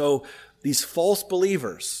 And so these false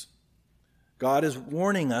believers, God is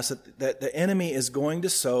warning us that the enemy is going to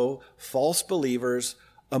sow false believers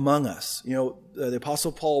among us. The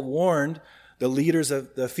Apostle Paul warned the leaders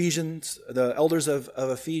of the Ephesians, the elders of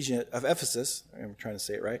Ephesus, I'm trying to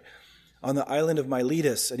say it right, on the island of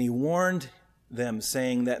Miletus, and he warned them,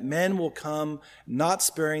 saying that men will come not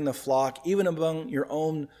sparing the flock, even among your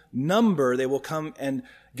own number, they will come and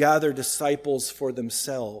gather disciples for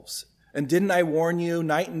themselves. And didn't I warn you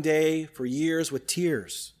night and day for years with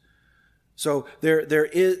tears? So there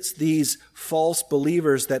is these false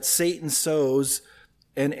believers that Satan sows,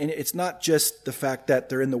 and it's not just the fact that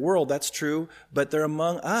they're in the world, that's true, but they're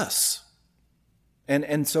among us.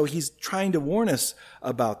 And so he's trying to warn us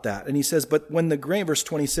about that. And he says, but when the grain, verse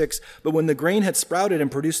 26, but when the grain had sprouted and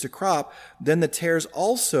produced a crop, then the tares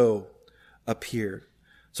also appeared.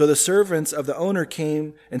 So the servants of the owner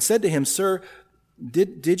came and said to him, Sir,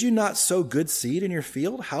 did you not sow good seed in your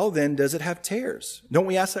field? How then does it have tares? Don't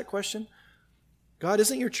we ask that question? God,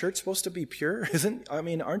 isn't your church supposed to be pure?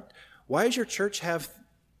 Why does your church have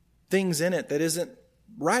things in it that isn't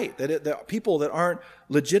right, that people that aren't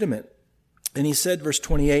legitimate? And he said, verse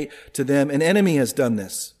 28, to them, an enemy has done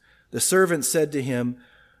this. The servant said to him,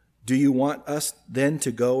 do you want us then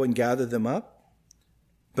to go and gather them up?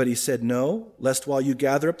 But he said, no, lest while you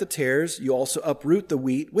gather up the tares, you also uproot the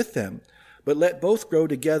wheat with them. But let both grow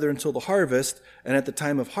together until the harvest, and at the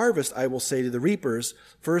time of harvest I will say to the reapers,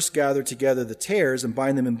 first gather together the tares and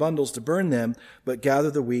bind them in bundles to burn them, but gather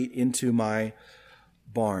the wheat into my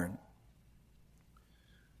barn.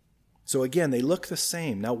 So again, they look the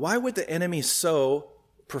same. Now, why would the enemy sow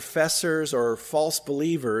professors or false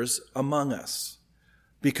believers among us?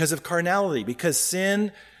 Because of carnality, because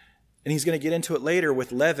sin, and he's going to get into it later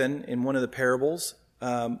with leaven in one of the parables.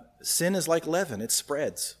 Sin is like leaven, it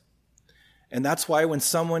spreads. And that's why when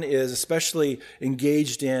someone is especially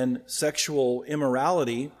engaged in sexual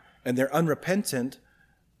immorality and they're unrepentant,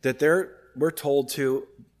 that we're told to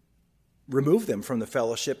remove them from the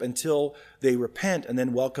fellowship until they repent and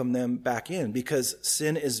then welcome them back in, because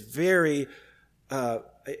sin is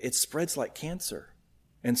it spreads like cancer.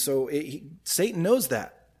 And so Satan knows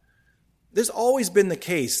that. There's always been the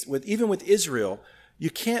case even with Israel. You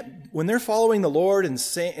can't, when they're following the Lord and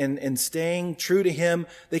staying true to him,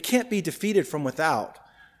 they can't be defeated from without.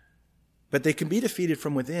 But they can be defeated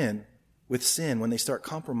from within with sin when they start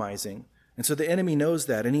compromising. And so the enemy knows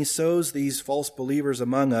that, and he sows these false believers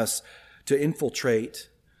among us to infiltrate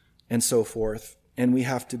and so forth. And we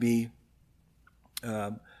have to be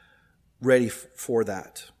ready for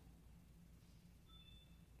that.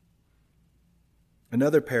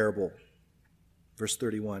 Another parable, verse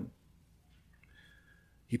 31.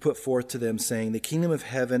 He put forth to them, saying, the kingdom of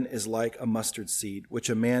heaven is like a mustard seed, which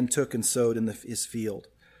a man took and sowed in his field,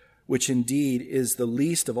 which indeed is the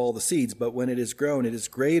least of all the seeds, but when it is grown, it is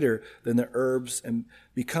greater than the herbs and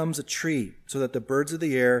becomes a tree, so that the birds of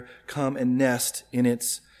the air come and nest in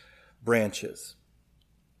its branches.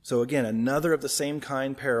 So again, another of the same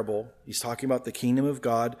kind parable. He's talking about the kingdom of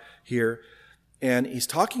God here, and he's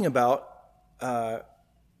talking about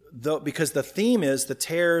because the theme is the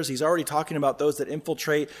tares. He's already talking about those that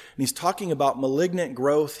infiltrate, and he's talking about malignant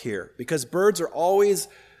growth here, because birds are always,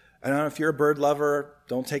 I don't know if you're a bird lover,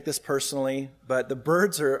 don't take this personally, but the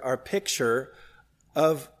birds are a picture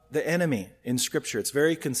of the enemy in Scripture. It's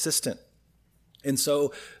very consistent. And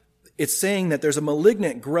so it's saying that there's a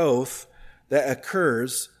malignant growth that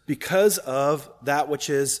occurs because of that which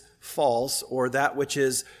is false or that which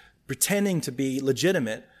is pretending to be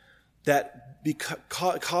legitimate, that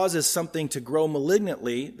causes something to grow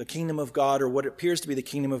malignantly, the kingdom of God, or what appears to be the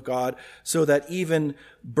kingdom of God, so that even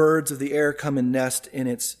birds of the air come and nest in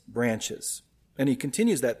its branches. And he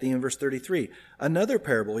continues that theme in verse 33. Another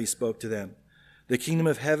parable he spoke to them. The kingdom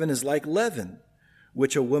of heaven is like leaven,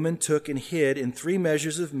 which a woman took and hid in 3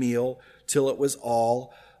 measures of meal till it was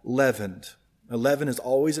all leavened. Now, leaven is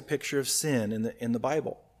always a picture of sin in the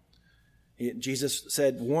Bible. Jesus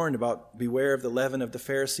warned about beware of the leaven of the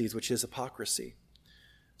Pharisees, which is hypocrisy.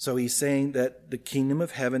 So he's saying that the kingdom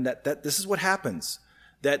of heaven, that this is what happens,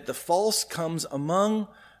 that the false comes among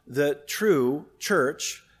the true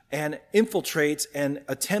church and infiltrates and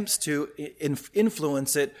attempts to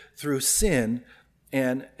influence it through sin,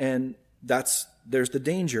 and there's the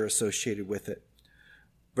danger associated with it.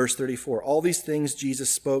 Verse 34, all these things Jesus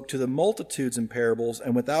spoke to the multitudes in parables,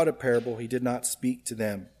 and without a parable he did not speak to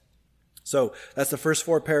them. So that's the first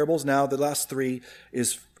 4 parables. Now the last 3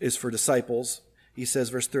 is for disciples. He says,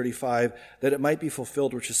 verse 35, that it might be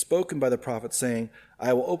fulfilled which is spoken by the prophet, saying,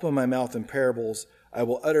 I will open my mouth in parables. I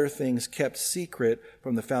will utter things kept secret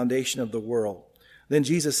from the foundation of the world. Then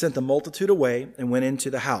Jesus sent the multitude away and went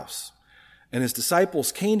into the house. And his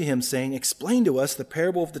disciples came to him, saying, explain to us the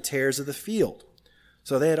parable of the tares of the field.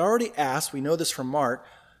 So they had already asked, we know this from Mark,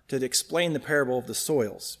 to explain the parable of the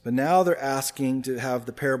soils. But now they're asking to have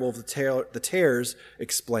the parable of the tares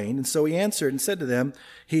explained. And so he answered and said to them,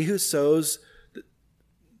 he who sows...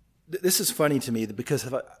 This is funny to me because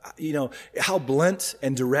of, how blunt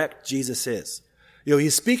and direct Jesus is.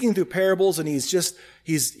 He's speaking through parables, and he's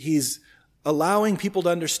allowing people to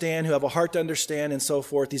understand, who have a heart to understand, and so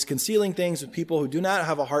forth. He's concealing things with people who do not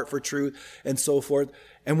have a heart for truth, and so forth.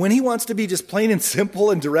 And when he wants to be just plain and simple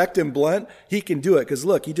and direct and blunt, he can do it. Because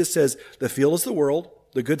look, he just says, the field is the world,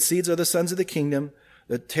 the good seeds are the sons of the kingdom,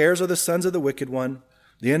 the tares are the sons of the wicked one,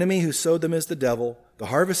 the enemy who sowed them is the devil, the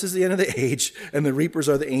harvest is the end of the age, and the reapers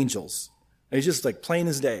are the angels. And he's just like plain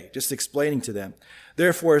as day, just explaining to them.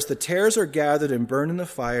 Therefore, as the tares are gathered and burned in the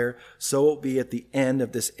fire, so it will be at the end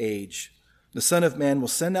of this age. The Son of Man will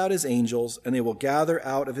send out his angels, and they will gather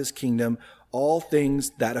out of his kingdom all things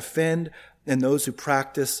that offend and those who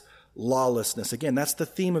practice lawlessness. Again, that's the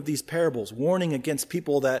theme of these parables, warning against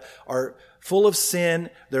people that are full of sin.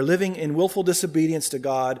 They're living in willful disobedience to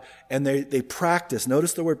God, and they practice.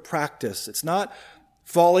 Notice the word practice. It's not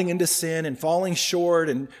falling into sin and falling short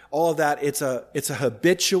and all of that. It's a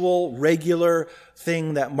habitual, regular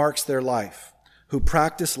thing that marks their life. Who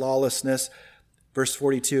practice lawlessness. Verse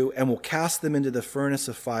 42, and will cast them into the furnace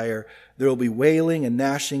of fire. There will be wailing and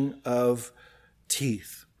gnashing of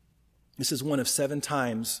teeth. This is one of 7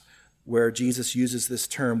 times where Jesus uses this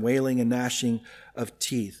term, wailing and gnashing of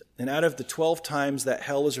teeth. And out of the 12 times that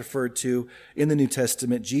hell is referred to in the New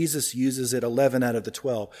Testament, Jesus uses it 11 out of the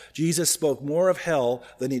 12. Jesus spoke more of hell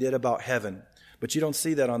than he did about heaven. But you don't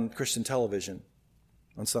see that on Christian television,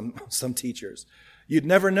 on some teachers. You'd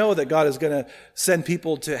never know that God is going to send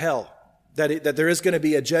people to hell. That there is going to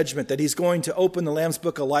be a judgment, that he's going to open the Lamb's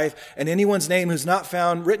Book of Life, and anyone's name who's not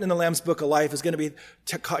found written in the Lamb's Book of Life is going to be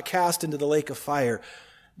cast into the lake of fire.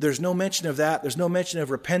 There's no mention of that. There's no mention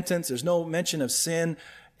of repentance. There's no mention of sin.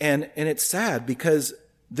 And it's sad because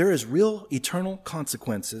there is real eternal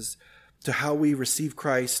consequences to how we receive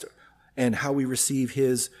Christ and how we receive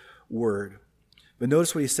his word. But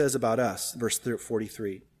notice what he says about us, verse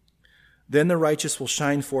 43. Then the righteous will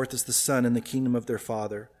shine forth as the sun in the kingdom of their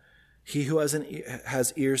Father. He who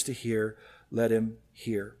has ears to hear, let him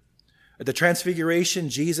hear. At the Transfiguration,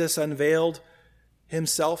 Jesus unveiled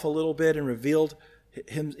himself a little bit and revealed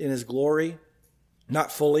him in his glory.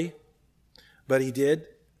 Not fully, but he did.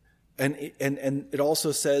 And it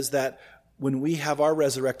also says that when we have our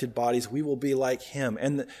resurrected bodies, we will be like him.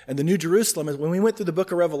 And the New Jerusalem, when we went through the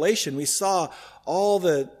book of Revelation, we saw all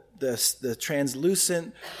the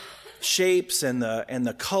translucent shapes and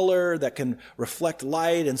the color that can reflect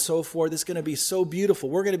light and so forth. It's going to be so beautiful.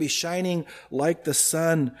 We're going to be shining like the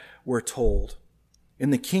sun, we're told, in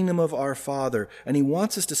the kingdom of our Father. And he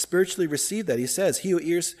wants us to spiritually receive that. He says, he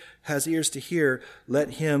who has ears to hear,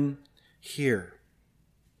 let him hear.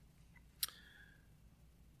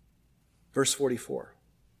 Verse 44.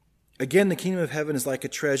 Again, the kingdom of heaven is like a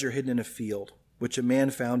treasure hidden in a field, which a man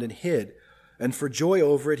found and hid. And for joy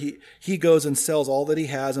over it, he goes and sells all that he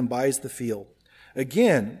has and buys the field.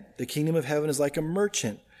 Again, the kingdom of heaven is like a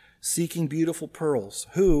merchant seeking beautiful pearls,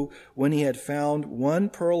 who, when he had found one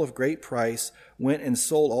pearl of great price, went and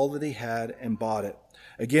sold all that he had and bought it.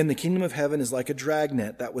 Again, the kingdom of heaven is like a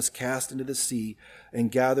dragnet that was cast into the sea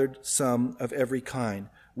and gathered some of every kind,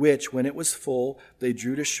 which, when it was full, they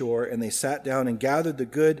drew to shore, and they sat down and gathered the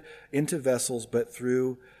good into vessels, but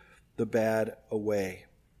threw the bad away.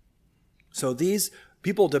 So these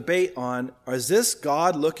people debate on, is this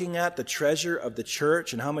God looking at the treasure of the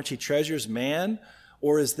church and how much he treasures man?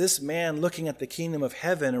 Or is this man looking at the kingdom of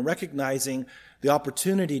heaven and recognizing the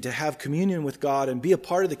opportunity to have communion with God and be a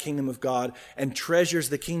part of the kingdom of God and treasures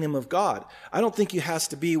the kingdom of God? I don't think it has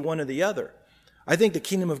to be one or the other. I think the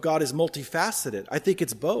kingdom of God is multifaceted. I think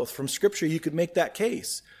it's both. From Scripture, you could make that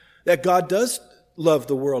case, that God does love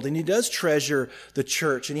the world, and he does treasure the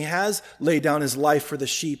church, and he has laid down his life for the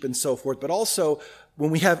sheep and so forth. But also,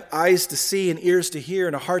 when we have eyes to see and ears to hear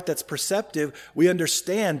and a heart that's perceptive, we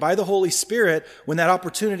understand by the Holy Spirit, when that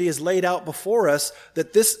opportunity is laid out before us,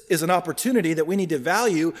 that this is an opportunity that we need to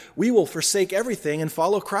value. We will forsake everything and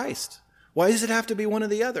follow Christ. Why does it have to be one or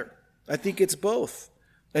the other? I think it's both.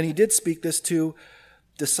 And he did speak this to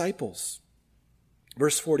disciples.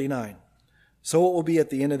 Verse 49. So it will be at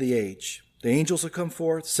the end of the age. The angels will come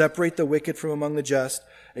forth, separate the wicked from among the just,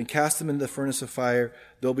 and cast them into the furnace of fire.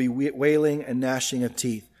 There'll be wailing and gnashing of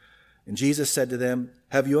teeth. And Jesus said to them,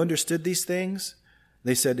 have you understood these things?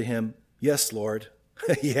 They said to him, yes, Lord.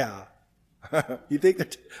 Yeah. You think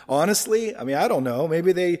that, honestly? I mean, I don't know.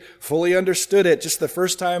 Maybe they fully understood it just the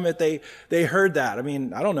first time that they heard that. I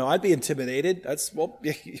mean, I don't know. I'd be intimidated.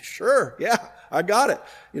 Sure. Yeah, I got it.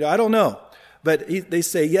 I don't know. But they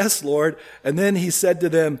say, yes, Lord. And then he said to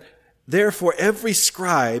them, therefore, every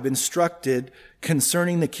scribe instructed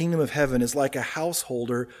concerning the kingdom of heaven is like a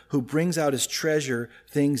householder who brings out his treasure,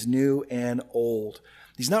 things new and old.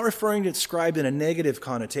 He's not referring to scribe in a negative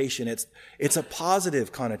connotation. It's a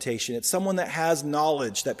positive connotation. It's someone that has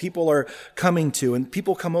knowledge that people are coming to, and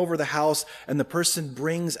people come over the house and the person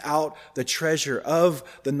brings out the treasure of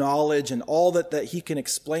the knowledge and all that he can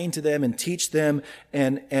explain to them and teach them.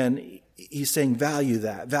 And he's saying value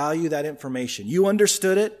that information. You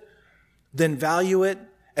understood it, then value it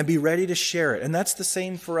and be ready to share it. And that's the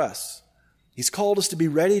same for us. He's called us to be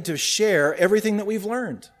ready to share everything that we've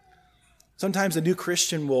learned. Sometimes a new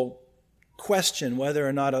Christian will question whether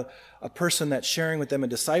or not a person that's sharing with them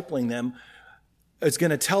and discipling them is going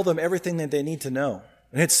to tell them everything that they need to know.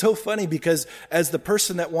 And it's so funny because as the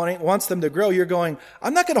person that wants them to grow, you're going,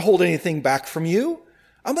 I'm not going to hold anything back from you.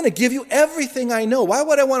 I'm going to give you everything I know. Why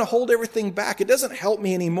would I want to hold everything back? It doesn't help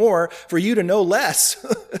me anymore for you to know less.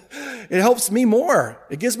 It helps me more.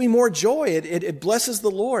 It gives me more joy. It blesses the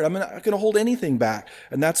Lord. I'm not going to hold anything back.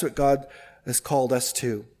 And that's what God has called us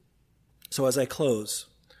to. So as I close,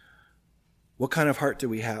 what kind of heart do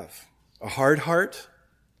we have? A hard heart?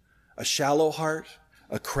 A shallow heart?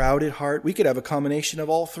 A crowded heart? We could have a combination of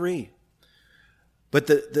all three. But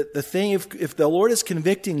the thing, if the Lord is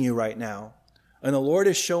convicting you right now, and the Lord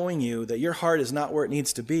is showing you that your heart is not where it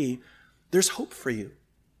needs to be, there's hope for you.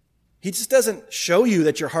 He just doesn't show you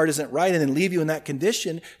that your heart isn't right and then leave you in that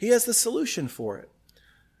condition. He has the solution for it.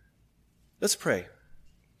 Let's pray.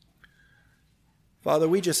 Father,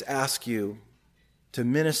 we just ask you to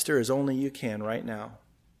minister as only you can right now.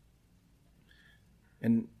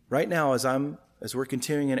 And right now, as we're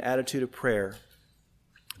continuing an attitude of prayer,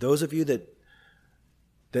 those of you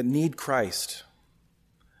that need Christ,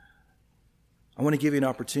 I want to give you an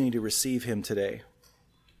opportunity to receive him today.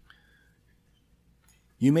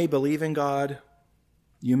 You may believe in God.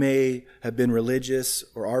 You may have been religious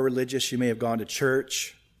or are religious. You may have gone to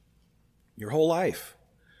church your whole life.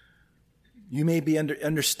 You may be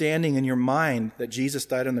understanding in your mind that Jesus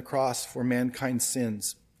died on the cross for mankind's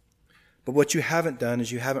sins. But what you haven't done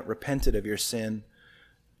is you haven't repented of your sin.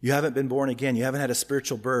 You haven't been born again. You haven't had a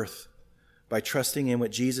spiritual birth by trusting in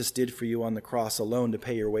what Jesus did for you on the cross alone to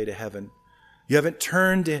pay your way to heaven. You haven't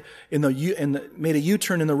turned made a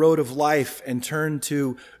U-turn in the road of life and turned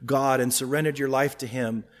to God and surrendered your life to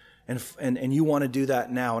him. And you want to do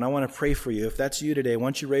that now. And I want to pray for you. If that's you today, why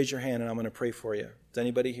don't you raise your hand and I'm going to pray for you. Is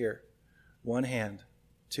anybody here? One hand,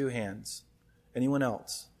 two hands. Anyone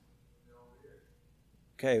else?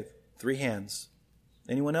 Okay, 3 hands.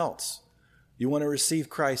 Anyone else? You want to receive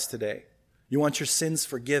Christ today. You want your sins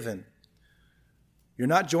forgiven. You're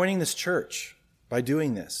not joining this church by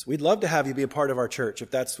doing this. We'd love to have you be a part of our church if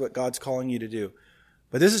that's what God's calling you to do.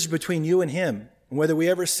 But this is between you and him. And whether we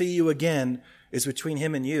ever see you again is between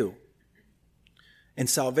him and you. And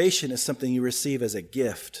salvation is something you receive as a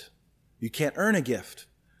gift. You can't earn a gift.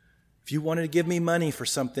 If you wanted to give me money for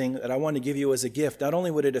something that I wanted to give you as a gift, not only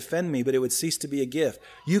would it offend me, but it would cease to be a gift.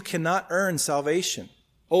 You cannot earn salvation.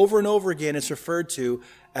 Over and over again, it's referred to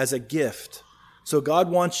as a gift. So God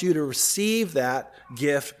wants you to receive that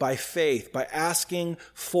gift by faith, by asking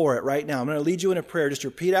for it right now. I'm going to lead you in a prayer. Just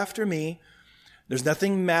repeat after me. There's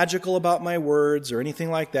nothing magical about my words or anything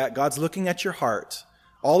like that. God's looking at your heart.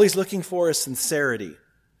 All he's looking for is sincerity.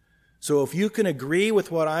 So if you can agree with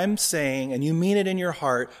what I'm saying and you mean it in your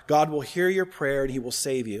heart, God will hear your prayer and he will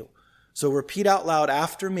save you. So repeat out loud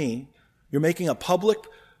after me. You're making a public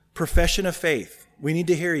profession of faith. We need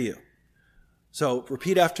to hear you. So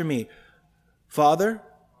repeat after me. Father,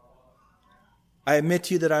 I admit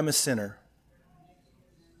to you that I'm a sinner.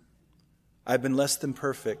 I've been less than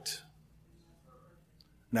perfect,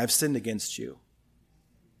 and I've sinned against you.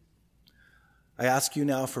 I ask you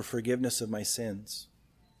now for forgiveness of my sins.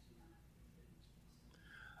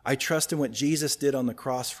 I trust in what Jesus did on the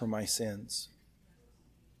cross for my sins.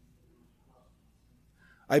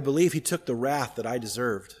 I believe he took the wrath that I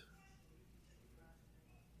deserved.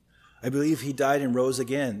 I believe he died and rose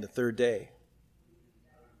again the 3rd day.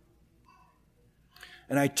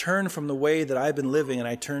 And I turn from the way that I've been living and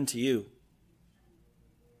I turn to you.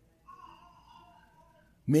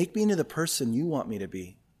 Make me into the person you want me to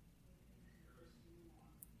be.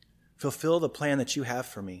 Fulfill the plan that you have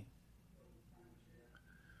for me.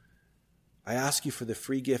 I ask you for the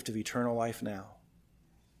free gift of eternal life now.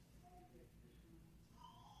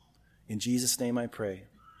 In Jesus' name I pray.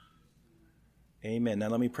 Amen. Now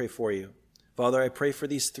let me pray for you. Father, I pray for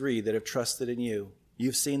these 3 that have trusted in you.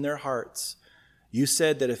 You've seen their hearts. You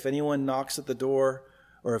said that if anyone knocks at the door,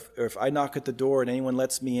 or if I knock at the door and anyone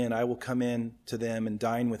lets me in, I will come in to them and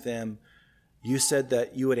dine with them. You said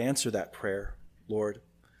that you would answer that prayer, Lord.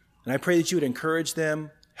 And I pray that you would encourage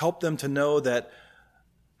them, help them to know that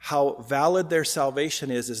how valid their salvation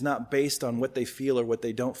is not based on what they feel or what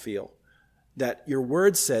they don't feel. that your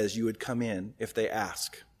word says you would come in if they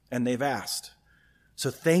ask, and they've asked. So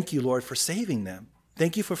thank you, Lord, for saving them.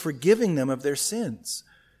 Thank you for forgiving them of their sins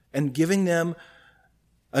and giving them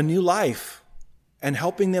a new life and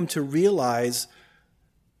helping them to realize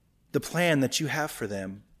the plan that you have for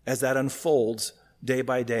them as that unfolds day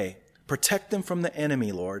by day. Protect them from the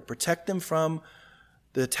enemy, Lord. Protect them from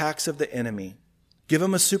the attacks of the enemy. Give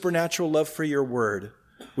them a supernatural love for your word.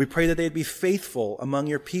 We pray that they'd be faithful among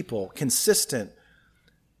your people, consistent,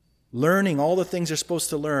 learning all the things they're supposed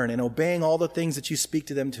to learn and obeying all the things that you speak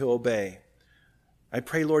to them to obey. I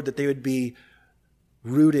pray, Lord, that they would be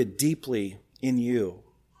rooted deeply in you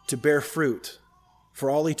to bear fruit for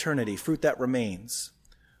all eternity, fruit that remains.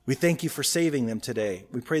 We thank you for saving them today.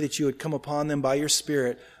 We pray that you would come upon them by your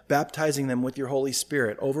Spirit, baptizing them with your Holy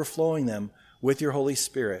Spirit, overflowing them with your Holy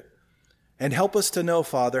Spirit. And help us to know,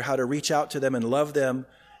 Father, how to reach out to them and love them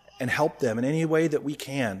and help them in any way that we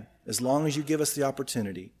can, as long as you give us the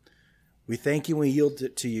opportunity. We thank you and we yield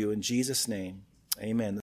it to you in Jesus' name. Amen.